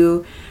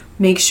to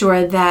make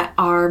sure that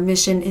our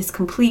mission is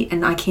complete,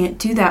 and I can't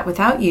do that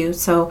without you,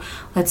 so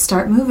let's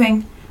start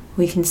moving.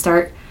 We can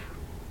start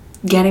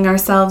getting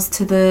ourselves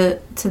to the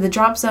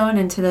drop zone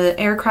and to the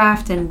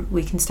aircraft, and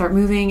we can start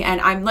moving. And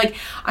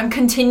I'm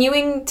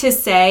continuing to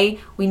say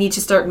we need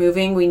to start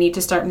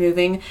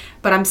moving,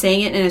 but I'm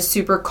saying it in a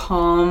super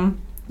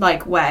calm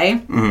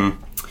way.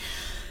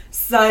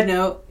 Side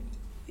note,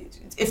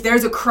 if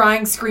there's a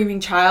crying, screaming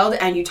child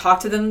and you talk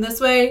to them this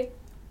way,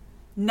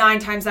 9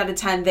 times out of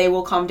 10 they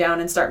will calm down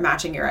and start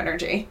matching your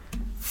energy.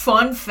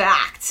 Fun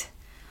fact.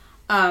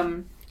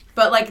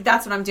 But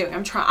that's what I'm doing.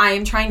 I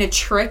am trying to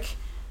trick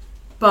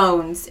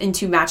Bones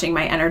into matching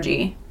my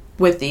energy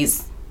with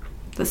this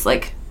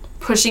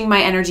pushing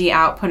my energy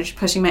out,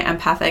 pushing my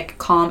empathic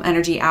calm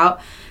energy out,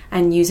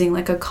 and using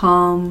a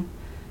calm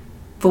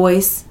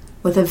voice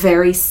with a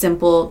very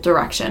simple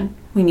direction.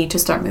 We need to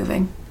start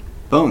moving.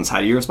 Bones, how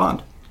do you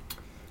respond?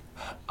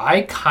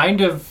 I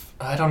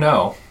don't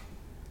know.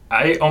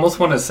 I almost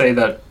want to say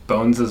that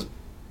Bones is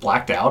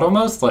blacked out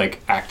almost,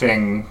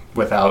 acting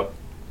without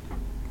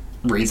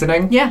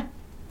reasoning. Yeah.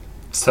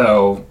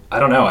 So, I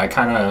don't know. I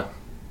kind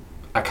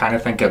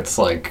of think it's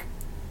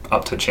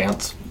up to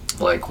chance,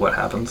 what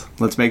happens.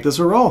 Let's make this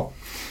a roll.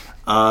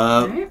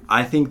 Right.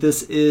 I think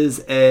this is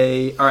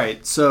all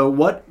right, so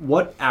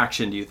what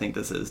action do you think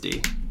this is,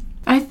 Dee?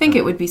 I think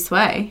it would be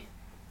sway.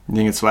 You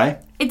think it's sway?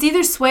 It's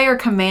either sway or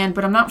command,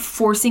 but I'm not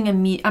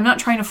I'm not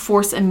trying to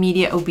force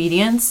immediate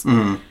obedience.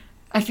 Mm-hmm.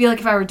 I feel like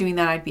if I were doing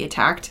that, I'd be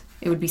attacked.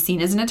 It would be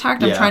seen as an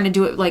attack. Yeah. I'm trying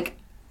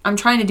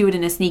to do it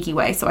in a sneaky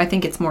way, so I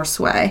think it's more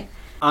sway.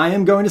 I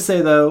am going to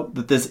say, though,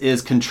 that this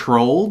is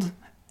controlled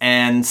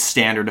and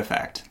standard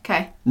effect.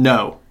 Okay.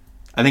 No.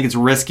 I think it's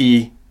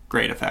risky,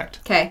 great effect.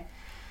 Okay.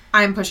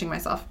 I'm pushing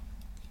myself.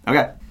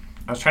 Okay.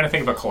 I was trying to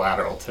think of a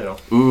collateral, too.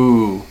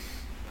 Ooh.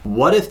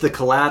 What if the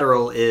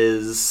collateral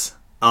is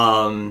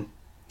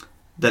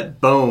that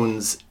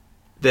Bones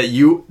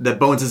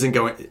isn't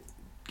going...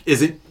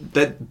 Is it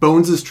that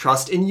Bones'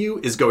 trust in you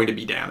is going to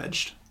be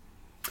damaged?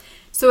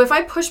 So if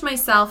I push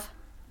myself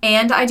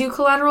and I do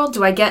collateral,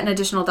 do I get an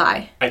additional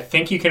die? I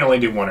think you can only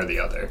do one or the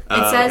other.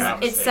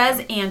 It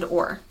says and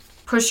or.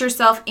 Push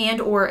yourself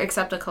and or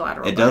accept a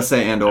collateral die. It does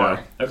say and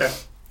or. Okay.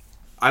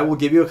 I will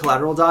give you a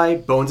collateral die.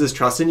 Bones'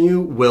 trust in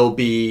you will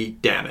be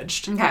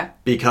damaged. Okay.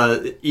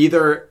 Because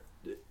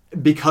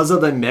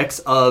of a mix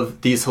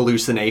of these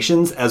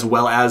hallucinations as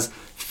well as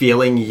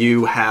feeling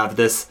you have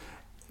this,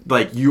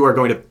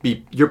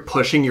 you're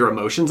pushing your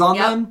emotions on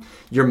them.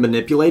 You're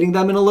manipulating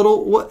them in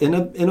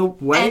a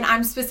way. And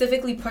I'm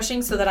specifically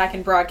pushing so that I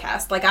can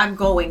broadcast. I'm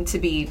going to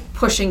be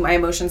pushing my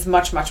emotions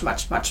much, much,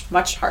 much, much,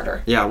 much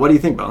harder. Yeah. What do you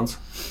think, Bones?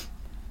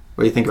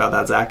 What do you think about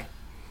that, Zach?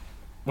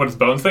 What does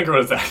Bones think, or what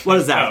does Zach think? What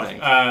does Zach think?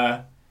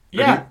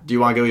 Yeah. Do you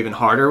want to go even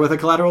harder with a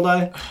collateral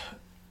die?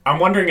 I'm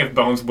wondering if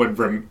Bones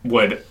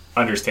would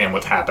understand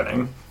what's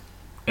happening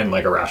in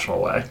a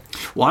rational way.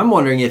 Well, I'm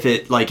wondering if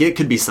it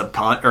could be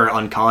or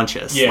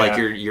unconscious. Yeah.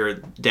 Your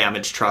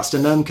damaged trust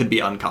in them could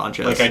be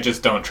unconscious. I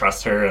just don't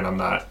trust her, and I'm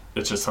not.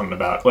 It's just something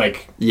about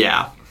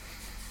Yeah.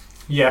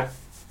 Yeah,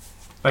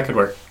 that could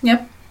work.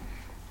 Yep.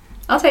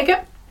 I'll take it.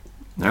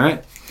 All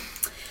right.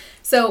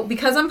 So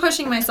because I'm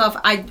pushing myself,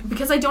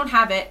 because I don't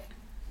have it,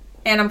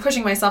 and I'm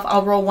pushing myself,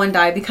 I'll roll 1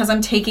 die. Because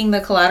I'm taking the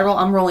collateral,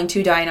 I'm rolling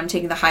 2 die, and I'm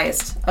taking the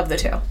highest of the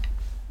 2.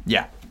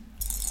 Yeah.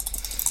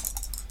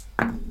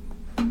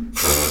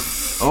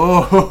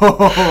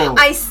 Oh.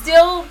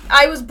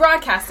 I was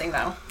broadcasting,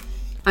 though.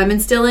 I'm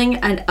instilling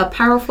a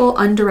powerful,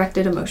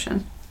 undirected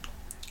emotion.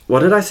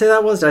 What did I say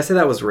that was? Did I say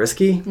that was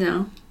risky?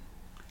 No.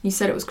 You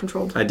said it was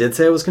controlled. I did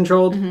say it was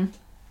controlled? Mm-hmm.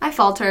 I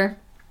falter.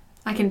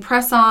 I can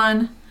press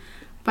on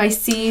by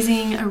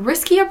seizing a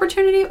risky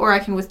opportunity, or I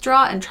can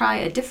withdraw and try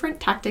a different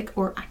tactic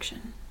or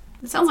action.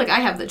 It sounds like I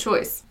have the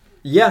choice.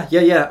 Yeah.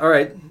 All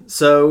right.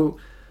 So,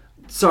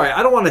 sorry,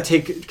 I don't want to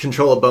take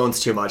control of Bones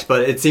too much,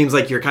 but it seems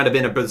like you're kind of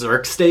in a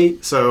berserk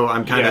state, so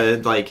I'm kind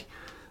of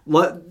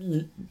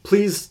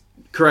please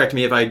correct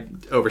me if I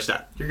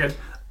overstep. You're good.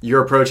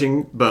 You're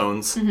approaching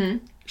Bones.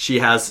 Mm-hmm. She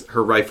has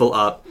her rifle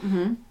up.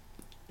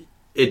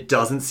 It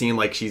doesn't seem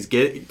like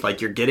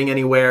you're getting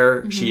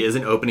anywhere. She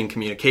isn't opening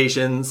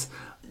communications.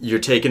 You're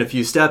taking a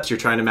few steps. You're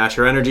trying to match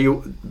her energy.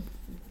 You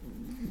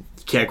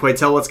can't quite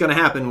tell what's going to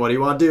happen. What do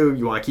you want to do?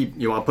 You want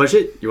to push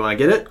it? You want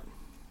to get it?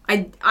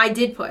 I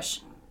did push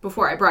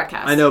before I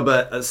broadcast. I know,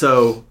 but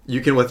so you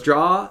can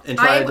withdraw and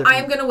try. I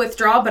am going to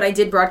withdraw, but I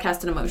did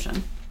broadcast an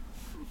emotion.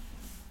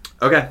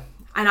 Okay.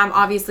 And I'm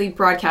obviously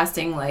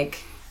broadcasting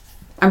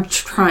I'm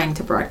trying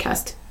to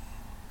broadcast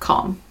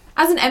calm.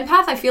 As an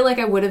empath, I feel like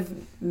I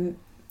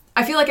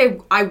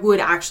would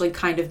actually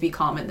kind of be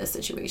calm in this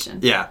situation.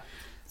 Yeah.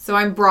 So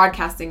I'm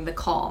broadcasting the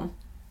calm,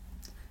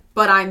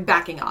 but I'm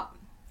backing up.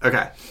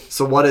 Okay.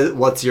 So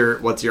what's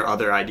your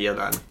other idea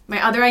then?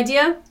 My other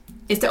idea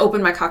is to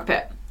open my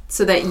cockpit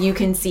so that you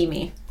can see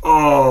me.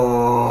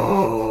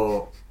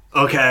 Oh.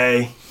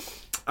 Okay.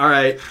 All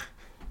right.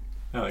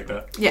 I like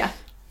that. Yeah.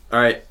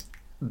 All right.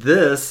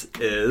 This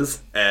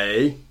is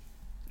a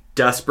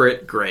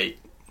desperate great.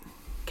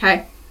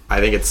 Okay. I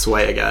think it's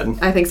Sway again.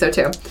 I think so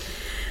too.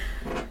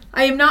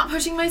 I am not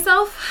pushing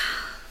myself,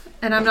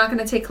 and I'm not going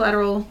to take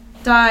collateral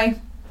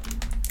die.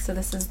 So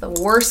this is the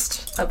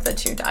worst of the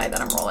 2 die that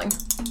I'm rolling.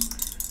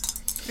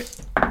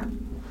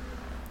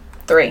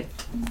 3.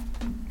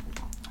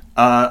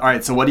 All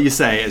right. So what do you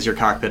say as your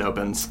cockpit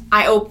opens?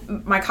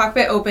 My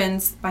cockpit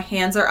opens. My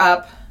hands are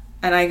up,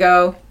 and I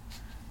go,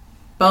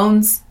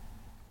 Bones.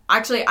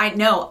 Actually, I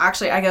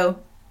go,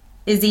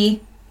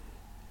 Izzy.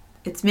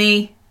 It's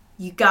me.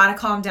 You gotta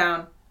calm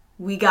down.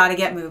 We gotta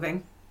get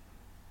moving.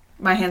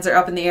 My hands are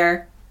up in the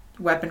air,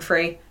 weapon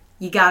free.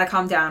 You gotta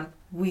calm down.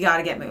 We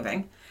gotta get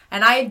moving.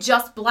 And I had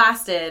just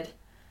blasted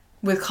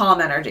with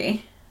calm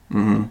energy.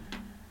 Mm-hmm.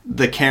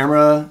 The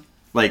camera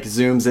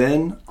zooms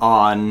in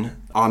on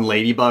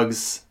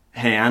Ladybug's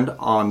hand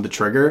on the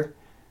trigger,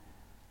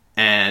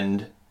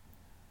 and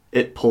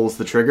it pulls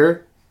the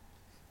trigger,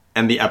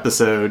 and the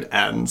episode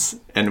ends,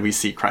 and we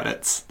see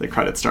credits. The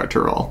credits start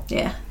to roll.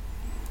 Yeah.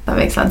 That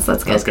makes sense.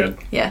 That's good. That's good.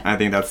 Yeah. I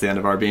think that's the end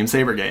of our Beam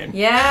Saber game.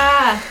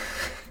 Yeah.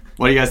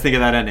 What do you guys think of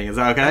that ending? Is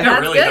that okay? Yeah,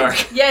 really good.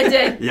 dark. Yeah, it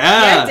did.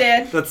 Yeah. It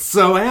did. That's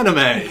so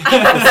anime.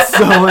 That's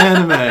so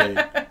anime.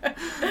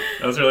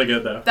 That was really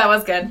good, though. That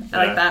was good.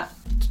 I like that.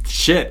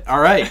 Shit. All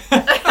right.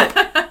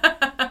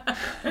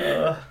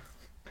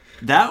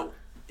 That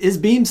is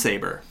Beam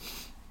Saber.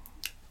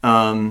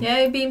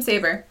 Yay, Beam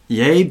Saber.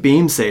 Yay,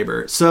 Beam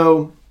Saber.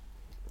 So,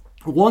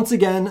 once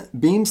again,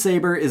 Beam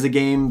Saber is a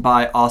game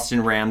by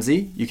Austin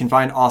Ramsey. You can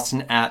find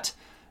Austin at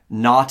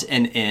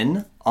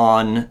NotAnIn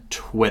on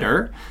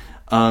Twitter.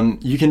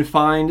 You can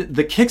find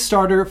the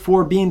Kickstarter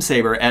for Beam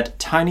Saber at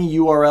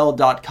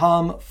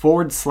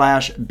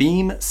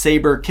tinyurl.com/Beam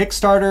Saber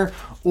Kickstarter,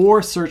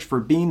 or search for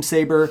Beam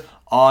Saber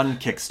on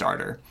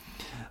Kickstarter.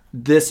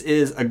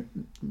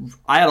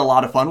 I had a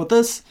lot of fun with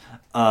this.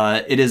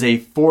 It is a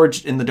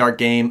Forged in the Dark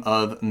game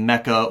of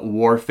mecha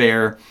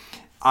warfare.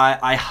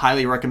 I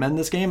highly recommend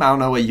this game. I don't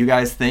know what you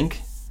guys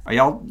think. Are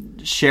y'all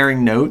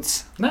sharing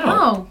notes? No.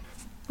 Oh,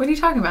 what are you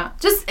talking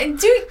about? Just talk about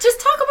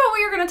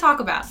what you're going to talk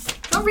about.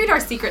 Don't read our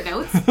secret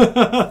notes.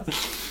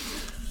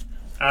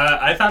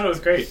 I thought it was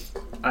great.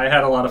 I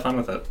had a lot of fun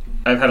with it.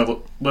 I've had a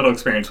little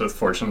experience with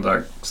Forged in the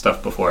Dark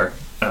stuff before,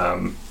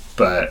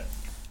 but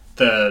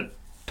the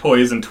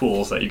toys and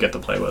tools that you get to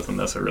play with in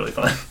this are really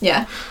fun.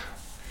 Yeah.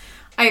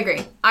 I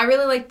agree. I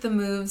really liked the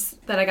moves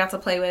that I got to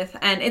play with,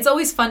 and it's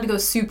always fun to go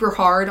super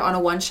hard on a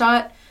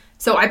one-shot,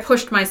 so I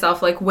pushed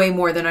myself way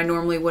more than I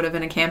normally would have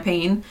in a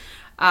campaign.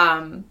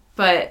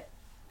 But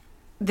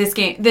this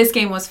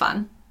game was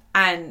fun,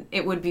 and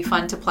it would be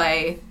fun to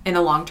play in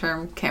a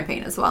long-term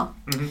campaign as well.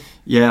 Mm-hmm.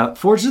 Yeah,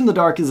 Forged in the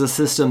Dark is a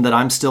system that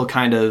I'm still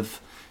kind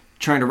of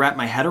trying to wrap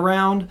my head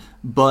around,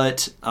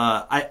 but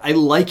I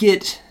like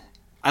it.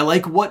 I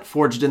like what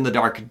Forged in the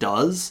Dark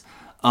does,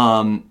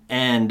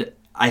 and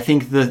I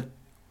think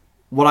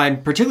what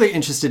I'm particularly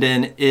interested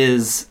in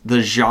is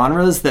the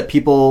genres that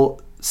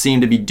people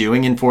seem to be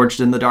doing in Forged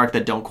in the Dark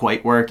that don't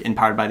quite work in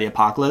Powered by the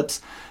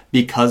Apocalypse,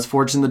 because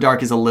Forged in the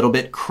Dark is a little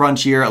bit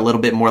crunchier, a little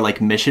bit more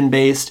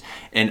mission-based,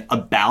 and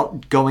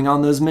about going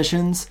on those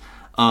missions.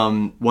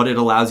 What it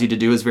allows you to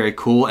do is very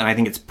cool, and I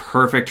think it's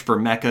perfect for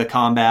mecha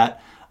combat.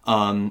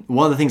 One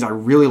of the things I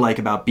really like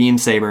about Beam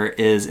Saber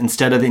is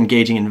instead of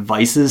engaging in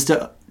vices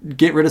to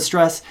get rid of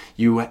stress,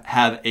 you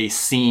have a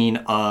scene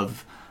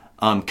of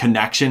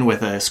connection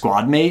with a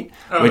squad mate,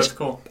 which that's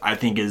cool. I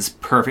think is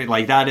perfect.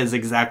 That is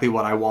exactly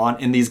what I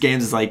want in these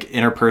games, is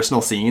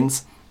interpersonal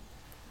scenes.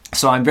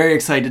 So I'm very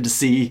excited to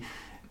see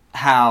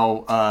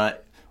how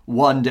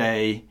one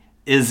day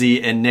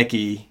Izzy and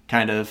Nikki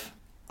kind of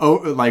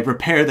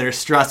repair their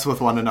stress with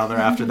one another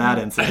after that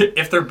incident.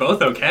 If they're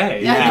both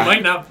okay. Yeah. You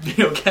might not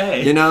be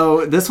okay.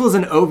 This was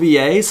an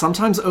OVA.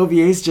 Sometimes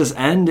OVAs just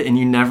end and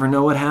you never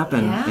know what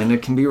happened, and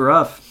it can be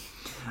rough.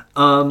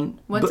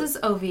 What does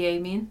OVA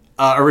mean?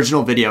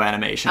 Original video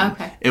animation.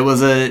 Okay. It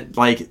was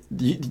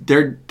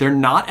they're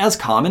not as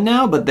common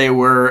now, but they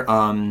were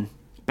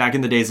back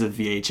in the days of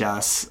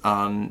VHS.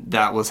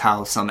 That was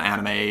how some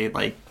anime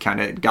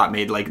kind of got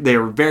made. They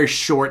were very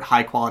short,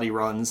 high quality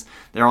runs.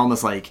 They're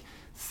almost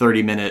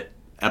 30-minute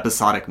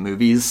episodic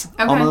movies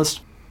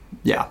almost.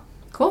 Yeah.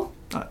 Cool.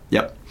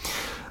 Yep.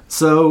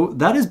 So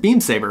that is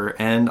Beam Saber,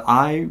 and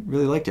I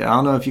really liked it. I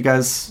don't know if you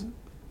guys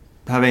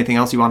have anything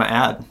else you want to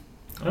add.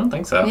 I don't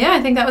think so. Yeah,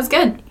 I think that was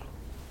good.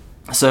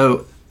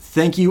 So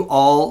thank you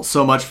all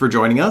so much for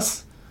joining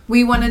us.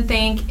 We want to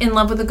thank In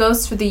Love with a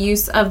Ghost for the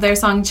use of their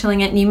song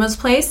Chilling at Nemo's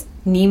Place.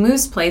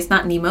 Nemo's Place,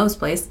 not Nemo's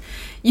Place.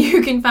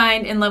 You can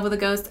find In Love with a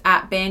Ghost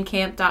at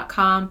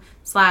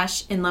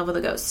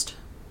bandcamp.com/inlovewithaghost.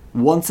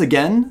 Once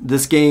again,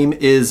 this game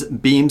is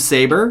Beam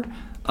Saber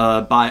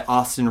by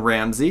Austin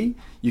Ramsey.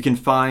 You can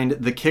find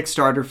the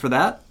Kickstarter for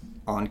that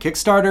on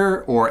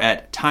Kickstarter or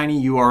at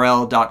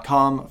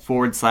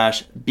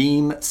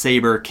tinyurl.com/Beam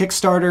Saber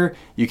Kickstarter.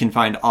 You can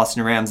find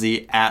Austin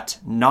Ramsey at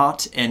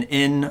Not and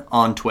In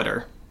on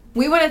Twitter.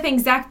 We want to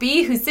thank Zach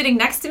B., who's sitting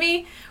next to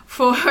me,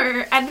 for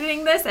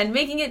editing this and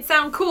making it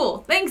sound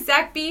cool. Thanks,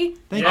 Zach B.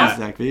 Thank you,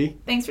 Zach B.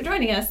 Thanks for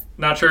joining us.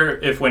 Not sure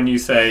if when you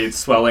say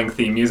swelling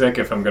theme music,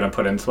 if I'm going to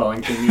put in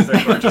swelling theme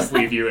music or just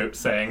leave you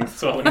saying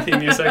swelling theme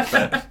music.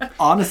 But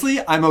honestly,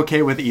 I'm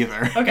okay with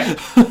either. Okay.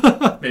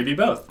 Maybe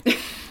both.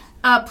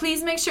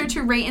 Please make sure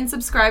to rate and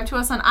subscribe to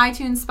us on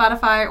iTunes,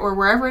 Spotify, or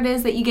wherever it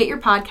is that you get your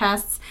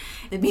podcasts.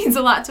 It means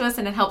a lot to us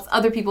and it helps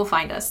other people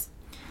find us.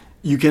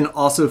 You can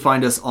also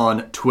find us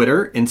on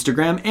Twitter,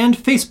 Instagram, and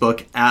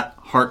Facebook at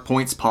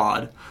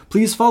HeartPointsPod.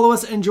 Please follow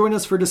us and join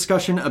us for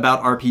discussion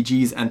about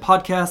RPGs and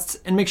podcasts,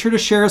 and make sure to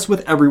share us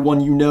with everyone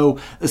you know,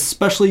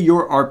 especially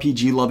your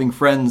RPG-loving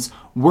friends.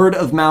 Word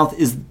of mouth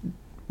is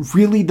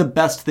really the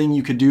best thing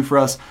you could do for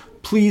us.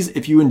 Please,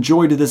 if you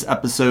enjoyed this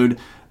episode,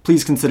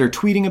 please consider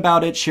tweeting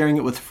about it, sharing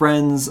it with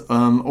friends,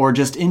 or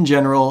just in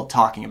general,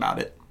 talking about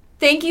it.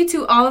 Thank you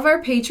to all of our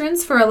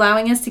patrons for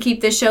allowing us to keep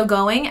this show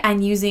going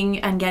and using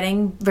and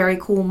getting very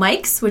cool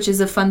mics, which is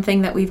a fun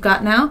thing that we've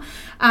got now.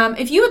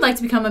 If you would like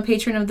to become a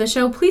patron of the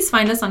show, please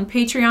find us on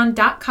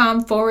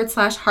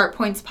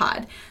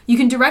patreon.com/heartpointspod. You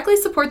can directly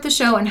support the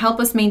show and help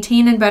us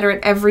maintain and better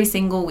it every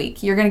single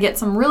week. You're going to get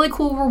some really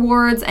cool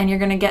rewards and you're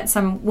going to get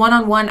some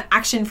one-on-one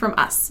action from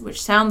us, which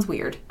sounds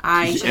weird.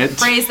 I should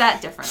phrase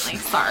that differently.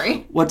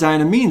 Sorry. What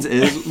Diana means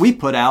is we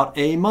put out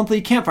a monthly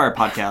campfire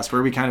podcast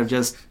where we kind of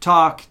just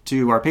talk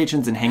to our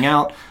patrons and hang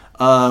out.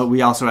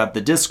 We also have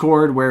the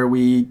Discord where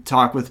we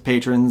talk with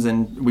patrons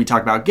and we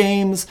talk about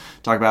games,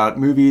 talk about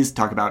movies,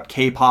 talk about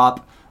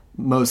K-pop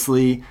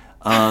mostly.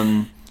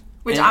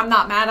 Which I'm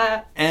not mad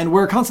at. And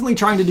we're constantly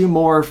trying to do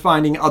more,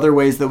 finding other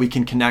ways that we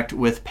can connect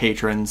with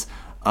patrons.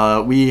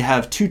 We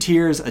have 2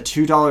 tiers, a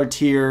 $2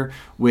 tier,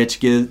 which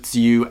gives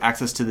you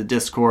access to the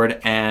Discord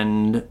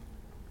and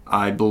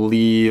I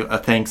believe a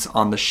thanks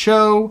on the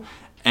show,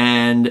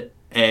 and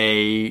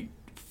a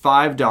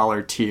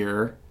 $5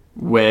 tier,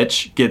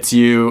 which gets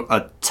you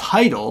a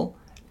title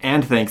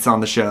and thanks on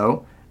the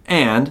show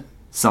and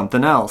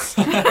something else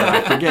that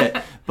I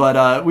forget.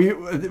 But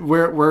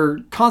we're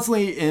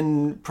constantly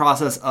in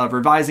process of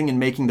revising and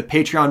making the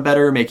Patreon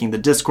better, making the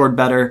Discord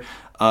better,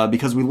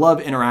 because we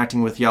love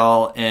interacting with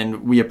y'all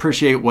and we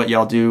appreciate what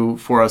y'all do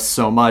for us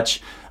so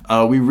much.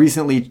 We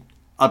recently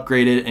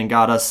upgraded and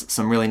got us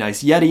some really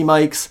nice Yeti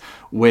mics,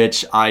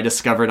 which I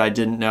discovered I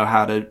didn't know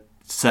how to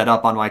set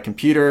up on my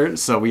computer,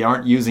 so we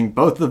aren't using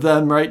both of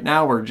them right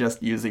now. We're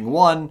just using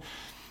one.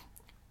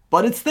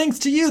 But it's thanks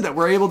to you that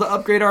we're able to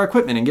upgrade our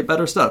equipment and get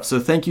better stuff. So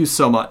thank you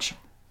so much.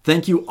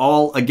 Thank you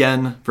all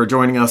again for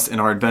joining us in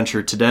our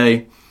adventure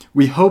today.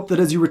 We hope that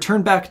as you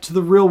return back to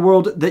the real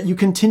world that you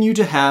continue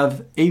to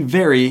have a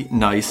very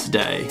nice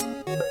day.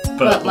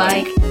 But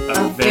like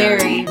a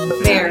very,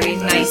 very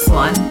nice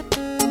one.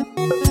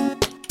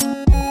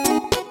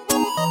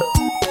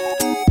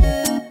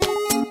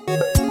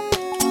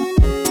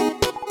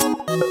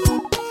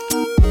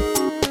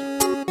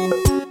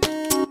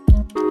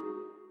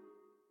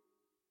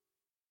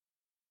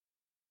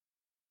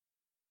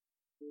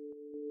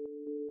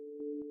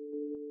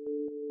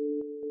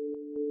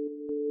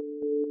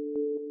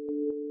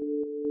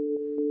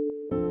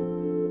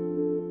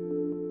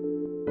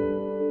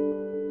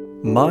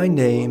 My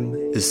name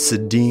is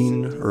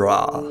Sidine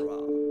Ra.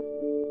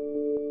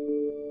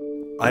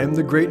 I am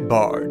the great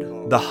bard,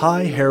 the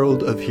high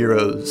herald of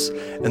heroes,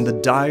 and the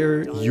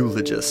dire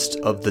eulogist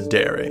of the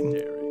daring.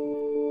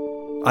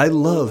 I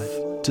love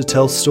to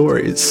tell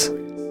stories.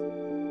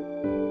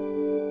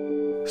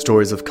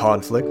 Stories of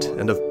conflict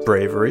and of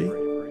bravery,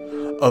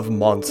 of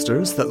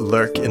monsters that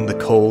lurk in the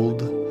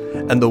cold,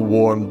 and the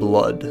warm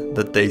blood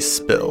that they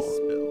spill.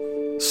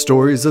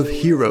 Stories of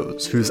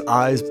heroes whose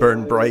eyes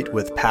burn bright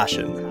with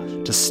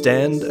passion to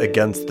stand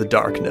against the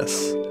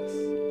darkness.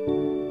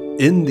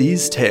 In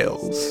these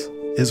tales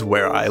is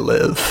where I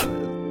live.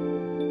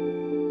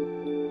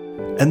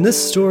 And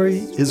this story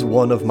is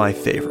one of my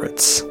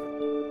favorites.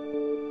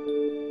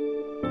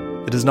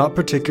 It is not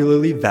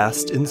particularly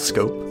vast in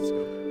scope.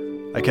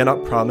 I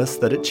cannot promise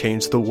that it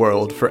changed the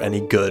world for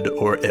any good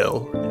or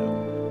ill.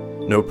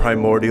 No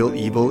primordial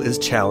evil is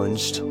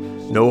challenged,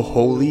 no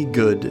holy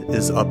good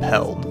is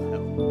upheld.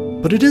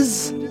 But it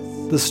is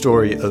the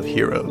story of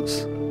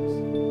heroes.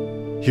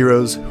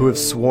 Heroes who have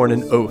sworn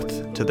an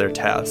oath to their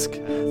task,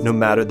 no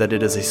matter that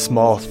it is a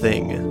small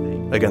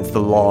thing against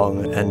the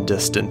long and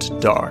distant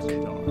dark.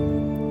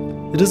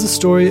 It is a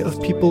story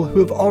of people who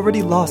have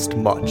already lost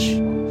much,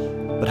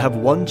 but have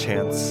one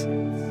chance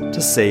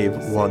to save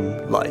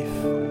one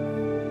life.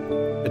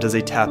 It is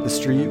a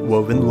tapestry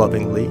woven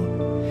lovingly,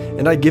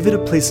 and I give it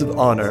a place of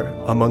honor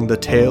among the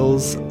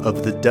tales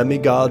of the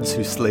demigods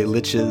who slay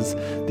liches,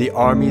 the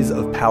armies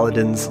of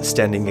paladins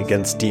standing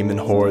against demon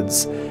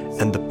hordes,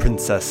 and the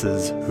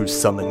princesses who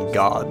summon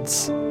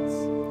gods.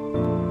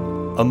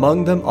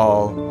 Among them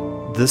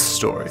all, this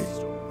story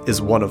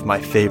is one of my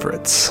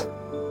favorites.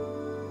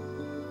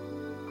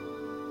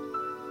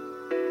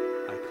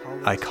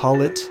 I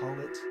call it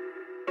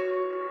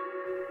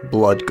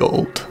Blood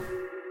Gold.